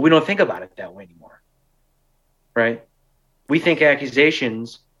 But we don't think about it that way anymore, right? We think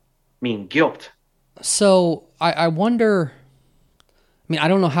accusations mean guilt. So I wonder, I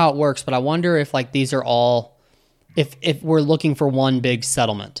don't know how it works, but I wonder if like these are all, if we're looking for one big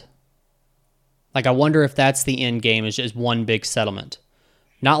settlement. Like I wonder if that's the end game is just one big settlement.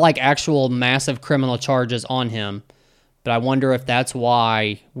 Not like actual massive criminal charges on him, but I wonder if that's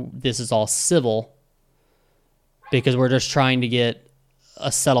why this is all civil, because we're just trying to get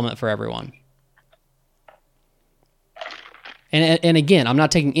a settlement for everyone. And again, I'm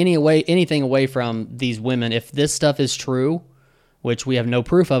not taking anything away from these women. If this stuff is true, which we have no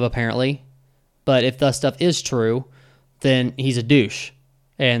proof of apparently, but if the stuff is true, then he's a douche,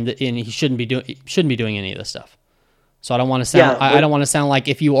 and he shouldn't be doing any of this stuff. So I don't want to sound I don't want to sound like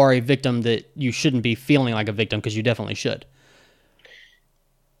if you are a victim that you shouldn't be feeling like a victim, because you definitely should.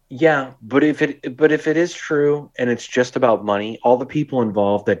 Yeah, but if it is true and it's just about money, all the people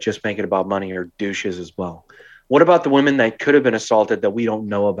involved that just make it about money are douches as well. What about the women that could have been assaulted that we don't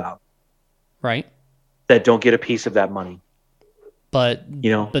know about? Right. That don't get a piece of that money. But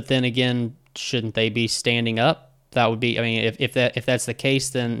but then again, shouldn't they be standing up? That would be, if that's the case,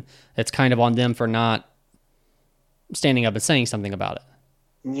 then it's kind of on them for not standing up and saying something about it.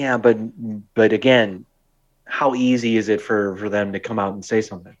 Yeah, but again, how easy is it for them to come out and say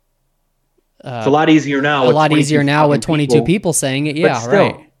something? It's a lot easier now. With 22 people saying it. Yeah,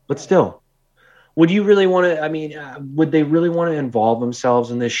 right. But still, would you really want to? Would they really want to involve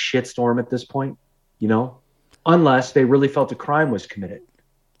themselves in this shitstorm at this point? Unless they really felt a crime was committed.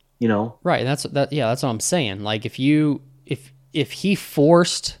 Right. That's what I'm saying. Like if he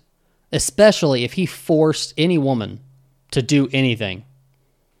forced, especially if he forced any woman to do anything,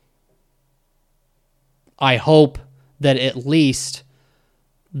 I hope that at least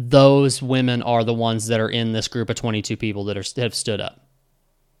those women are the ones that are in this group of 22 people that have stood up.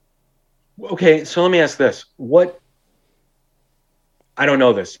 Okay, so let me ask this. I don't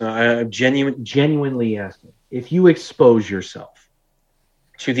know this. I'm genuinely asking. If you expose yourself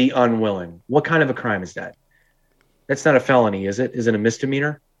to the unwilling, what kind of a crime is that? That's not a felony, is it? Is it a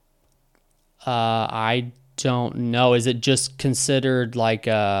misdemeanor? I don't know. Is it just considered like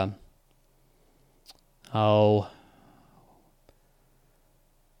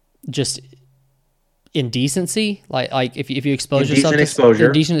just indecency? Like if you expose yourself to exposure.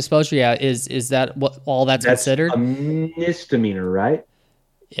 indecent exposure, yeah. Is that what all that's considered? A misdemeanor, right?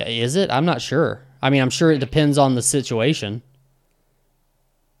 Yeah, is it? I'm not sure. I mean, I'm sure it depends on the situation.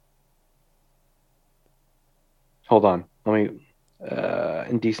 Hold on. Let me.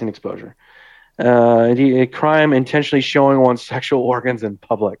 Indecent exposure. A crime intentionally showing one's sexual organs in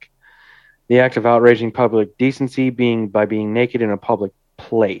public. The act of outraging public decency by being naked in a public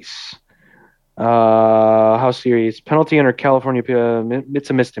place. How serious? Penalty under California, it's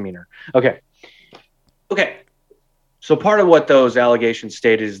a misdemeanor. Okay. So part of what those allegations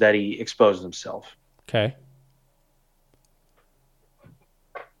stated is that he exposed himself. Okay.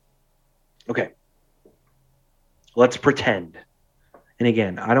 Let's pretend. And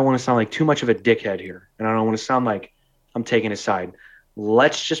again, I don't want to sound like too much of a dickhead here, and I don't want to sound like I'm taking his side.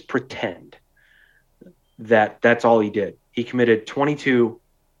 Let's just pretend that that's all he did. He committed 22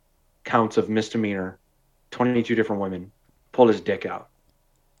 counts of misdemeanor, 22 different women, pulled his dick out.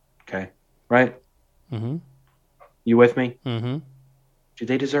 Okay? Right? Mm-hmm. You with me? Mm-hmm. Do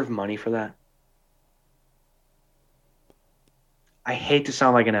they deserve money for that? I hate to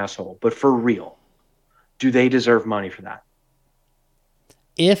sound like an asshole, but for real, do they deserve money for that?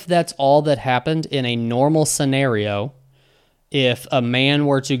 If that's all that happened in a normal scenario, if a man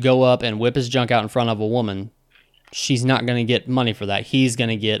were to go up and whip his junk out in front of a woman, she's not going to get money for that. He's going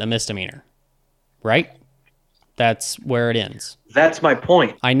to get a misdemeanor. Right? That's where it ends. That's my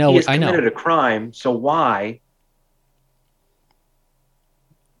point. I know. He has committed a crime, so why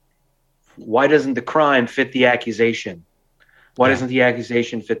doesn't the crime fit the accusation? Why doesn't the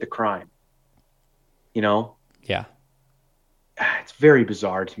accusation fit the crime? You know? Yeah. It's very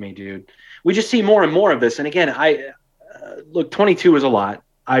bizarre to me, dude. We just see more and more of this. And again, look, 22 is a lot.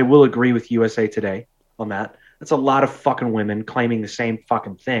 I will agree with USA Today on that. That's a lot of fucking women claiming the same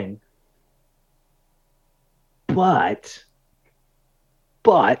fucking thing. But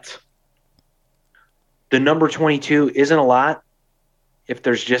the number 22 isn't a lot if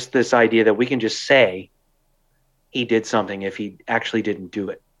there's just this idea that we can just say he did something if he actually didn't do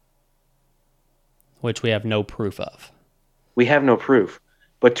it. Which we have no proof of. We have no proof.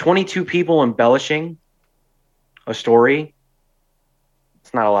 But 22 people embellishing a story,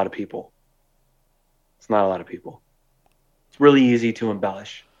 it's not a lot of people. It's not a lot of people. It's really easy to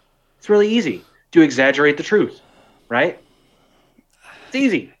embellish. It's really easy to exaggerate the truth, right? It's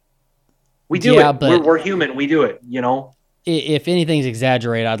easy. We do it. But we're human. We do it, you know? If anything's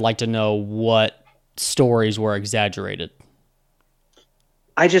exaggerated, I'd like to know what stories were exaggerated.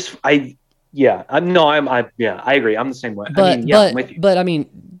 I agree. I'm the same way. I'm with you. But I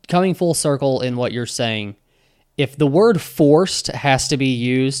mean, coming full circle in what you're saying, if the word forced has to be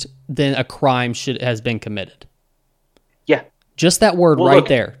used, then a crime has been committed. Yeah. Just that word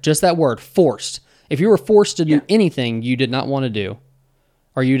there. Just that word, forced. If you were forced to do anything you did not want to do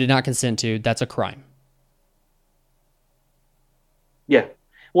or you did not consent to, that's a crime. Yeah.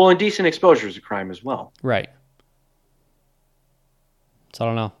 Well, indecent exposure is a crime as well. Right. So I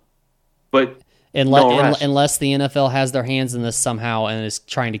don't know. But unless the NFL has their hands in this somehow and is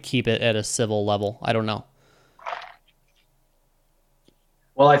trying to keep it at a civil level, I don't know.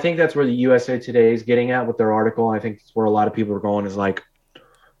 Well, I think that's where the USA Today is getting at with their article. I think that's where a lot of people are going is like,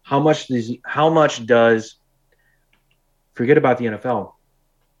 how much does forget about the NFL?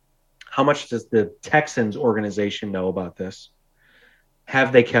 How much does the Texans organization know about this?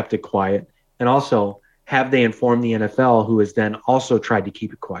 Have they kept it quiet? And also, have they informed the NFL, who has then also tried to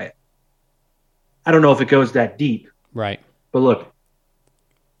keep it quiet? I don't know if it goes that deep. Right. But look,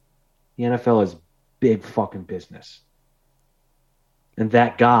 the NFL is big fucking business. And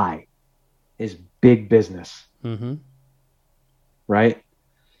that guy is big business. Mm-hmm. Right?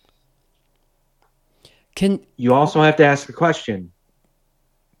 You also have to ask the question,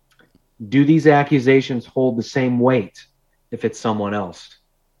 do these accusations hold the same weight if it's someone else?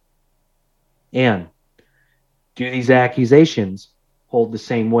 And do these accusations hold the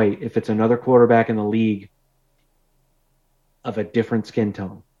same weight if it's another quarterback in the league of a different skin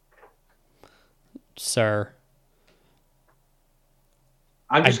tone? Sir.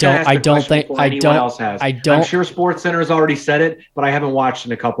 I'm just going to ask the question before anyone else has. I'm sure SportsCenter has already said it, but I haven't watched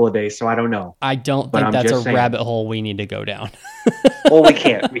in a couple of days, so I don't know. I don't think that's a rabbit hole we need to go down. Well, we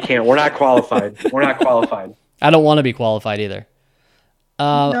can't. We're not qualified. I don't want to be qualified either.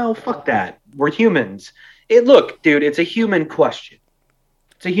 No, fuck that. We're humans. Look, dude, it's a human question.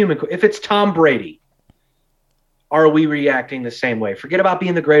 If it's Tom Brady, are we reacting the same way? Forget about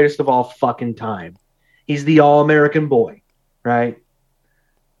being the greatest of all fucking time. He's the all-American boy, right?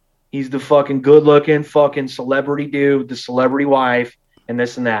 He's the fucking good-looking fucking celebrity dude, the celebrity wife, and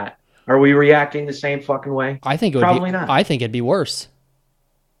this and that. Are we reacting the same fucking way? I think it would Probably be, not. I think it'd be worse.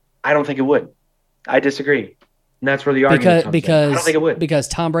 I don't think it would. I disagree. And that's where the argument comes in. I don't think it would. Because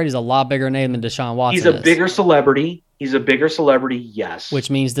Tom Brady's a lot bigger name than Deshaun Watson He's a is, bigger celebrity. He's a bigger celebrity, yes. which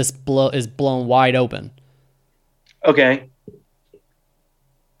means this is blown wide open. Okay.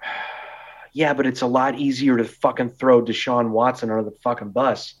 Yeah, but it's a lot easier to fucking throw Deshaun Watson under the fucking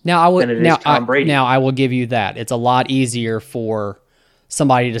bus Now I would than it is Tom Brady. Now I will give you that. It's a lot easier for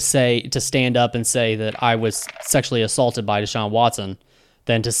somebody to stand up and say that I was sexually assaulted by Deshaun Watson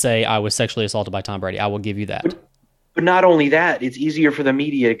than to say I was sexually assaulted by Tom Brady. I will give you that. But not only that, it's easier for the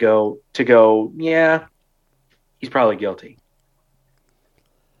media to go, yeah, he's probably guilty.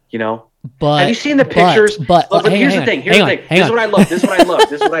 You know? But have you seen the pictures? But here's the thing. Here's the thing. This is what I love. This is what I love.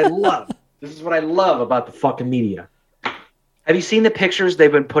 This is what I love. This is what I love about the fucking media. Have you seen the pictures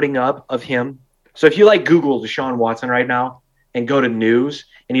they've been putting up of him? So if you like Google Deshaun Watson right now and go to news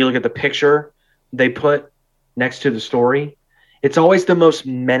and you look at the picture they put next to the story, it's always the most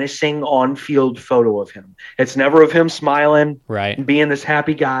menacing on-field photo of him. It's never of him smiling, right, and being this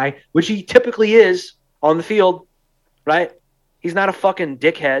happy guy, which he typically is on the field, right? He's not a fucking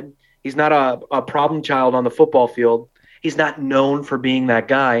dickhead. He's not a problem child on the football field. He's not known for being that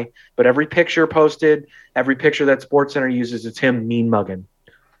guy. But every picture posted, every picture that SportsCenter uses, it's him mean mugging,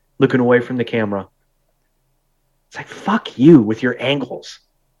 looking away from the camera. It's like, fuck you with your angles.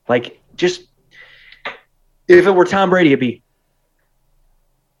 Like, just, if it were Tom Brady, it'd be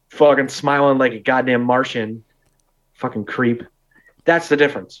fucking smiling like a goddamn Martian. Fucking creep. That's the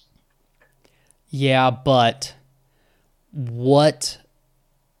difference. Yeah, but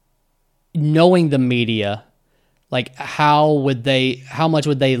knowing the media, like how much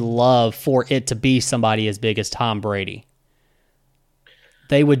would they love for it to be somebody as big as Tom Brady?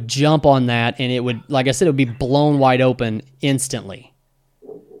 They would jump on that, and it would, like I said, it would be blown wide open instantly.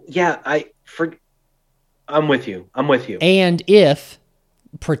 Yeah, I'm with you. And if,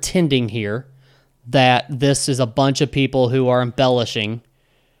 pretending here, that this is a bunch of people who are embellishing,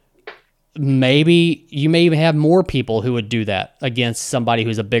 maybe you may even have more people who would do that against somebody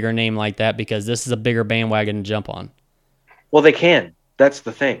who's a bigger name like that, because this is a bigger bandwagon to jump on. Well, they can. That's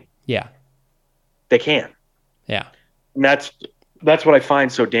the thing. Yeah. They can. Yeah. And that's what I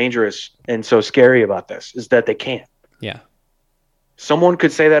find so dangerous and so scary about this, is that they can. Yeah. Someone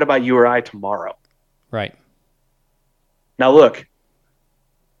could say that about you or I tomorrow. Right. Now, look,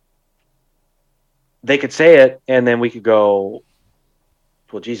 they could say it, and then we could go,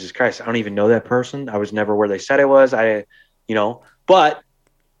 well, Jesus Christ, I don't even know that person. I was never where they said I was. But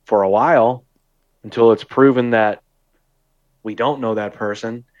for a while, until it's proven that we don't know that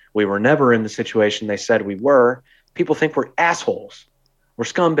person, we were never in the situation they said we were, people think we're assholes. We're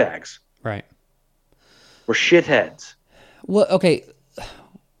scumbags. Right. We're shitheads. Well, okay.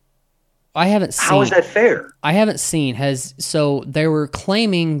 I haven't seen. How is that fair? I haven't seen. So they were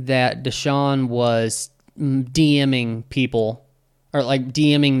claiming that Deshaun was DMing people, or like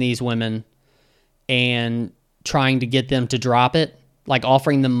DMing these women and trying to get them to drop it, like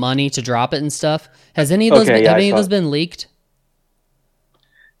offering them money to drop it and stuff. Has any of those been leaked?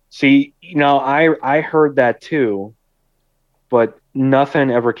 See, I heard that too, but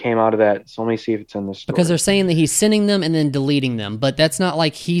nothing ever came out of that. So let me see if it's in this story. Because they're saying that he's sending them and then deleting them, but that's not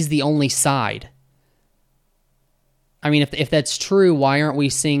like he's the only side. I mean, if that's true, why aren't we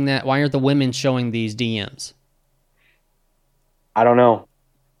seeing that? Why aren't the women showing these DMs? I don't know.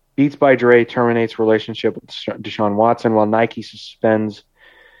 Beats by Dre terminates relationship with Deshaun Watson while Nike suspends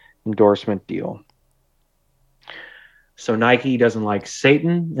endorsement deal. So Nike doesn't like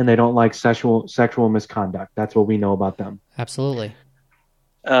Satan, and they don't like sexual misconduct. That's what we know about them. Absolutely.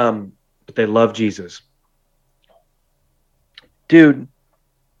 But they love Jesus. Dude,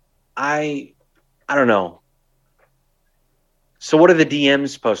 I don't know. So what are the DMs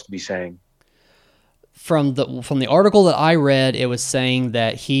supposed to be saying? From the article that I read, it was saying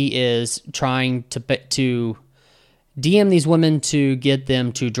that he is trying to DM these women to get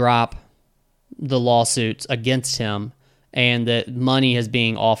them to drop the lawsuits against him, and that money is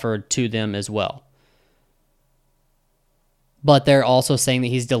being offered to them as well. But they're also saying that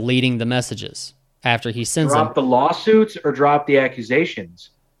he's deleting the messages after he sends them. Drop the lawsuits or drop the accusations?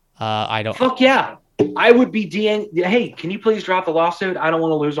 I don't. Fuck yeah. I would be DMing, hey, can you please drop the lawsuit? I don't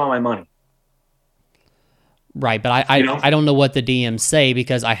want to lose all my money. Right, but I don't know what the DMs say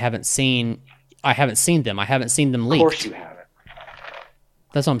because I haven't seen them. I haven't seen them leaked. Of course you haven't.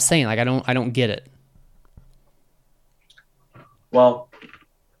 That's what I'm saying. Like I don't get it. Well,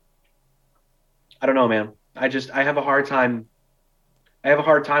 I don't know, man. I have a hard time. I have a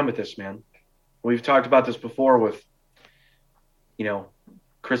hard time with this, man. We've talked about this before with,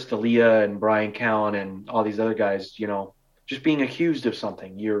 Chris D'Elia and Brian Callen and all these other guys. Just being accused of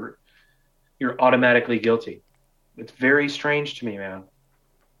something, you're automatically guilty. It's very strange to me, man.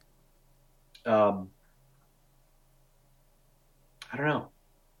 I don't know.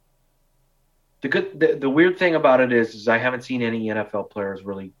 The weird thing about it is I haven't seen any NFL players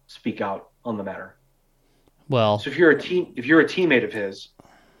really speak out on the matter. Well, so if you're a teammate of his,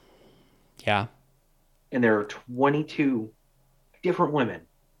 yeah, and there are 22 different women,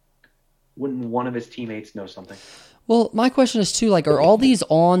 wouldn't one of his teammates know something? Well, my question is too, like, are all these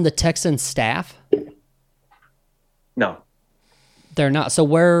on the Texans staff? No, they're not. So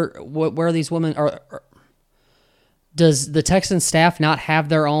where are these women? Does the Texans staff not have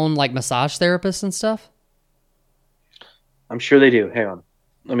their own like massage therapists and stuff? I'm sure they do. Hang on.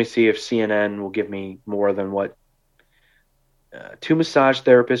 Let me see if CNN will give me more than what. 2 massage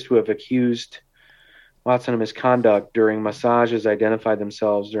therapists who have accused Watson of misconduct during massages identified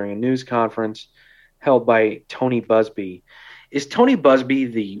themselves during a news conference held by Tony Busby. Is Tony Busby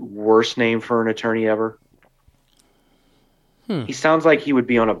the worst name for an attorney ever? He sounds like he would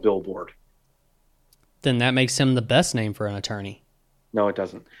be on a billboard. Then that makes him the best name for an attorney. No, it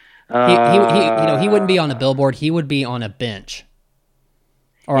doesn't. He wouldn't be on a billboard. He would be on a bench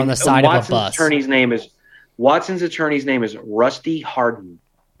or on the side of a bus. Watson's attorney's name is Rusty Hardin.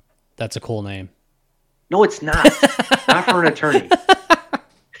 That's a cool name. No, it's not. Not for an attorney.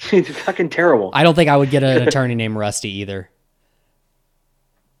 It's fucking terrible. I don't think I would get an attorney named Rusty either.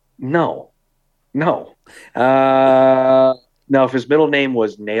 No. No, if his middle name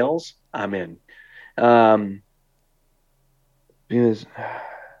was Nails, I'm in.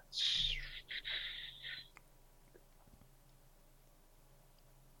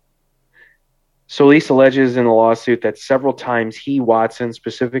 Solis alleges in the lawsuit that several times he, Watson,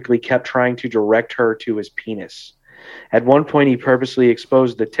 specifically kept trying to direct her to his penis. At one point, he purposely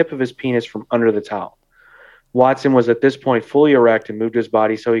exposed the tip of his penis from under the towel. Watson was at this point fully erect and moved his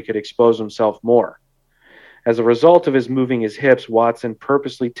body so he could expose himself more. As a result of his moving his hips, Watson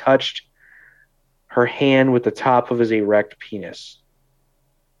purposely touched her hand with the top of his erect penis.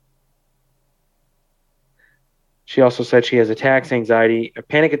 She also said she has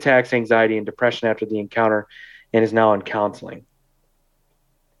panic attacks, anxiety, and depression after the encounter and is now in counseling.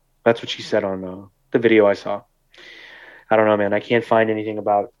 That's what she said on the video I saw. I don't know, man. I can't find anything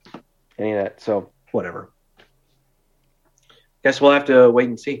about any of that, so whatever. Guess we'll have to wait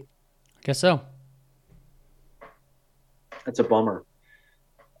and see. Guess so. That's a bummer.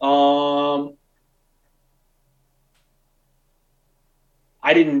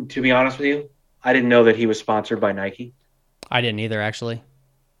 To be honest with you, I didn't know that he was sponsored by Nike. I didn't either, actually.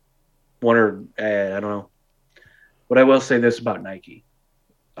 I don't know. But I will say this about Nike.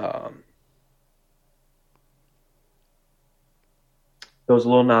 Those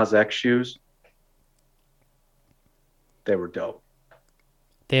Lil Nas X shoes, they were dope.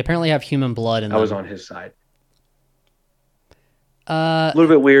 They apparently have human blood in them. I was on his side. A little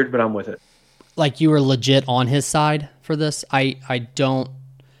bit weird, but I'm with it. Like you were legit on his side for this?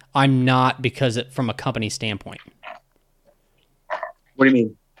 I'm not from a company standpoint. What do you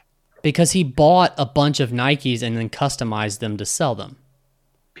mean? Because he bought a bunch of Nikes and then customized them to sell them.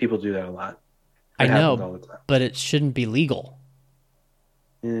 People do that a lot. I know, but it shouldn't be legal.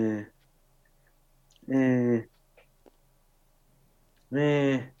 I think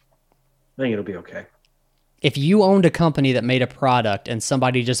it'll be okay. If you owned a company that made a product and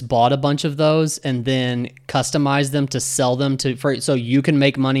somebody just bought a bunch of those and then customized them to sell them so you can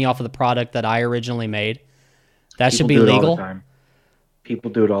make money off of the product that I originally made, that should be legal. People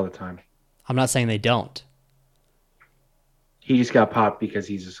do it all the time. I'm not saying they don't. He just got popped because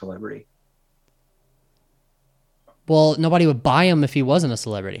he's a celebrity. Well, nobody would buy him if he wasn't a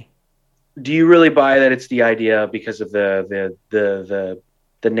celebrity. Do you really buy that it's the idea because of the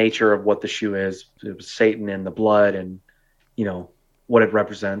nature of what the shoe is? It was Satan and the blood and, what it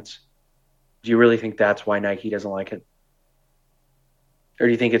represents. Do you really think that's why Nike doesn't like it? Or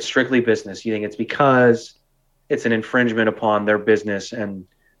do you think it's strictly business? You think it's because it's an infringement upon their business and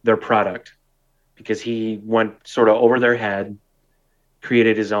their product? Because he went sort of over their head,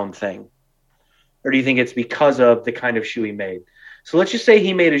 created his own thing? Or do you think it's because of the kind of shoe he made? So let's just say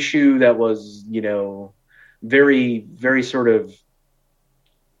he made a shoe that was, very, very sort of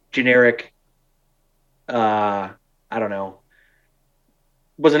generic. I don't know.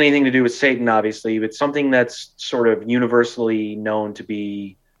 Wasn't anything to do with Satan, obviously, but something that's sort of universally known to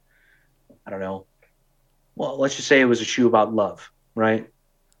be, I don't know, Well, let's just say it was a shoe about love, right?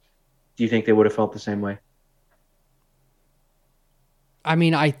 Do you think they would have felt the same way? I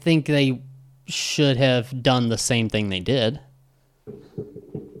mean, I think they should have done the same thing they did.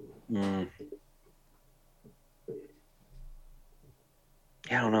 Yeah,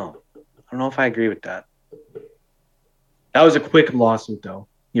 I don't know. I don't know if I agree with that. That was a quick lawsuit, though.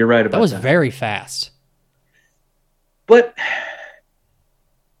 You're right about that. That was very fast. But,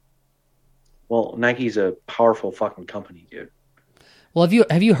 well, Nike's a powerful fucking company, dude. Well,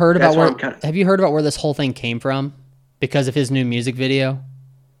 have you heard That's about where have you heard about where this whole thing came from? Because of his new music video?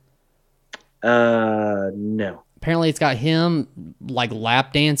 No. Apparently it's got him like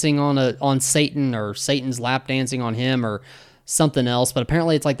lap dancing on Satan, or Satan's lap dancing on him, or something else. But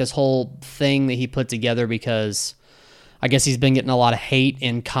apparently it's like this whole thing that he put together because I guess he's been getting a lot of hate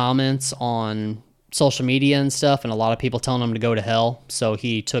in comments on social media and stuff, and a lot of people telling him to go to hell. So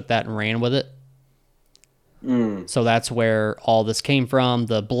he took that and ran with it. So that's where all this came from.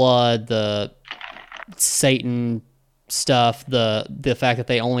 The blood, the Satan stuff, the fact that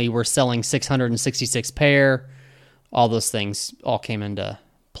they only were selling 666 pair, all those things all came into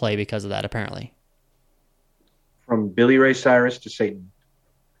play because of that, apparently. From Billy Ray Cyrus to Satan.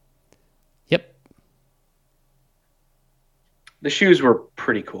 Yep. The shoes were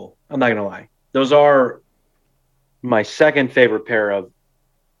pretty cool. I'm not going to lie. Those are my second favorite pair of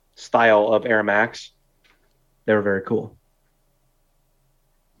style of Air Max. They were very cool.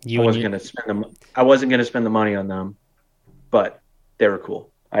 I wasn't going to spend the money on them, but they were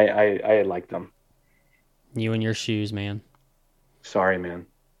cool. I liked them. You and your shoes, man. Sorry, man.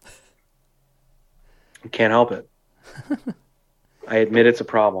 I can't help it. I admit it's a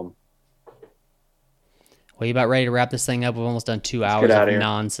problem. Well, you about ready to wrap this thing up? We've almost done 2 Let's hours get out of of here.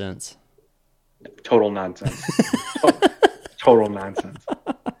 nonsense. Total nonsense. Total nonsense.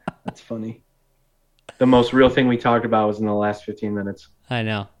 That's funny. The most real thing we talked about was in the last 15 minutes. I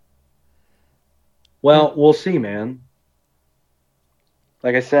know. Well, we'll see, man.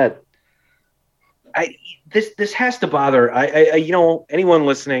 Like I said, this has to bother. Anyone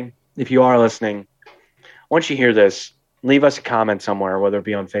listening, if you are listening, once you hear this, leave us a comment somewhere, whether it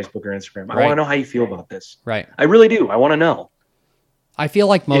be on Facebook or Instagram. I Right. want to know how you feel about this. Right. I really do. I want to know. I feel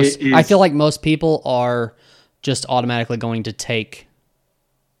like most people are just automatically going to take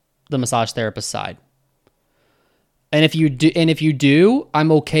the massage therapist side. And if you do,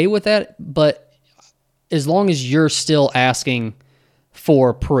 I'm okay with that, but as long as you're still asking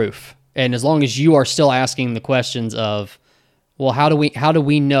for proof, and as long as you are still asking the questions of, well, how do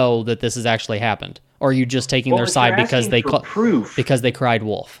we know that this has actually happened? Or are you just taking their if side you're because asking for proof? because they cried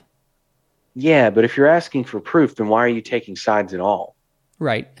wolf? Yeah, but if you're asking for proof, then why are you taking sides at all?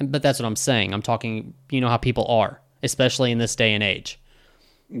 Right. But that's what I'm saying. I'm talking, you know how people are, especially in this day and age.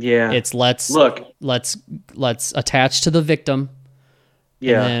 Yeah. It's let's attach to the victim,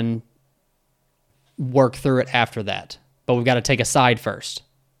 Yeah. and then work through it after that. But we've got to take a side first.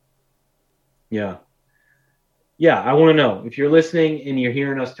 Yeah. Yeah, I want to know. If you're listening and you're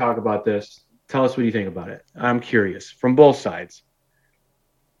hearing us talk about this, tell us what you think about it. I'm curious. From both sides.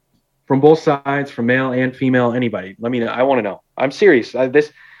 From both sides, from male and female, anybody. Let me know. I want to know. I'm serious.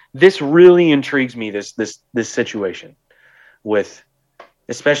 This really intrigues me, this situation with,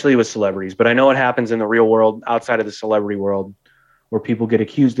 especially with celebrities. But I know it happens in the real world, outside of the celebrity world, where people get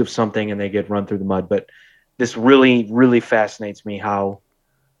accused of something and they get run through the mud. But this really, really fascinates me how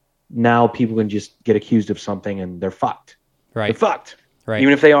now people can just get accused of something and they're fucked. Right. They're fucked. Right.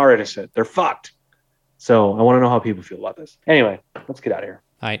 Even if they are innocent, they're fucked. So I want to know how people feel about this. Anyway, let's get out of here.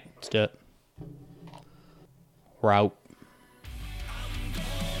 All right, let's do it. We're out.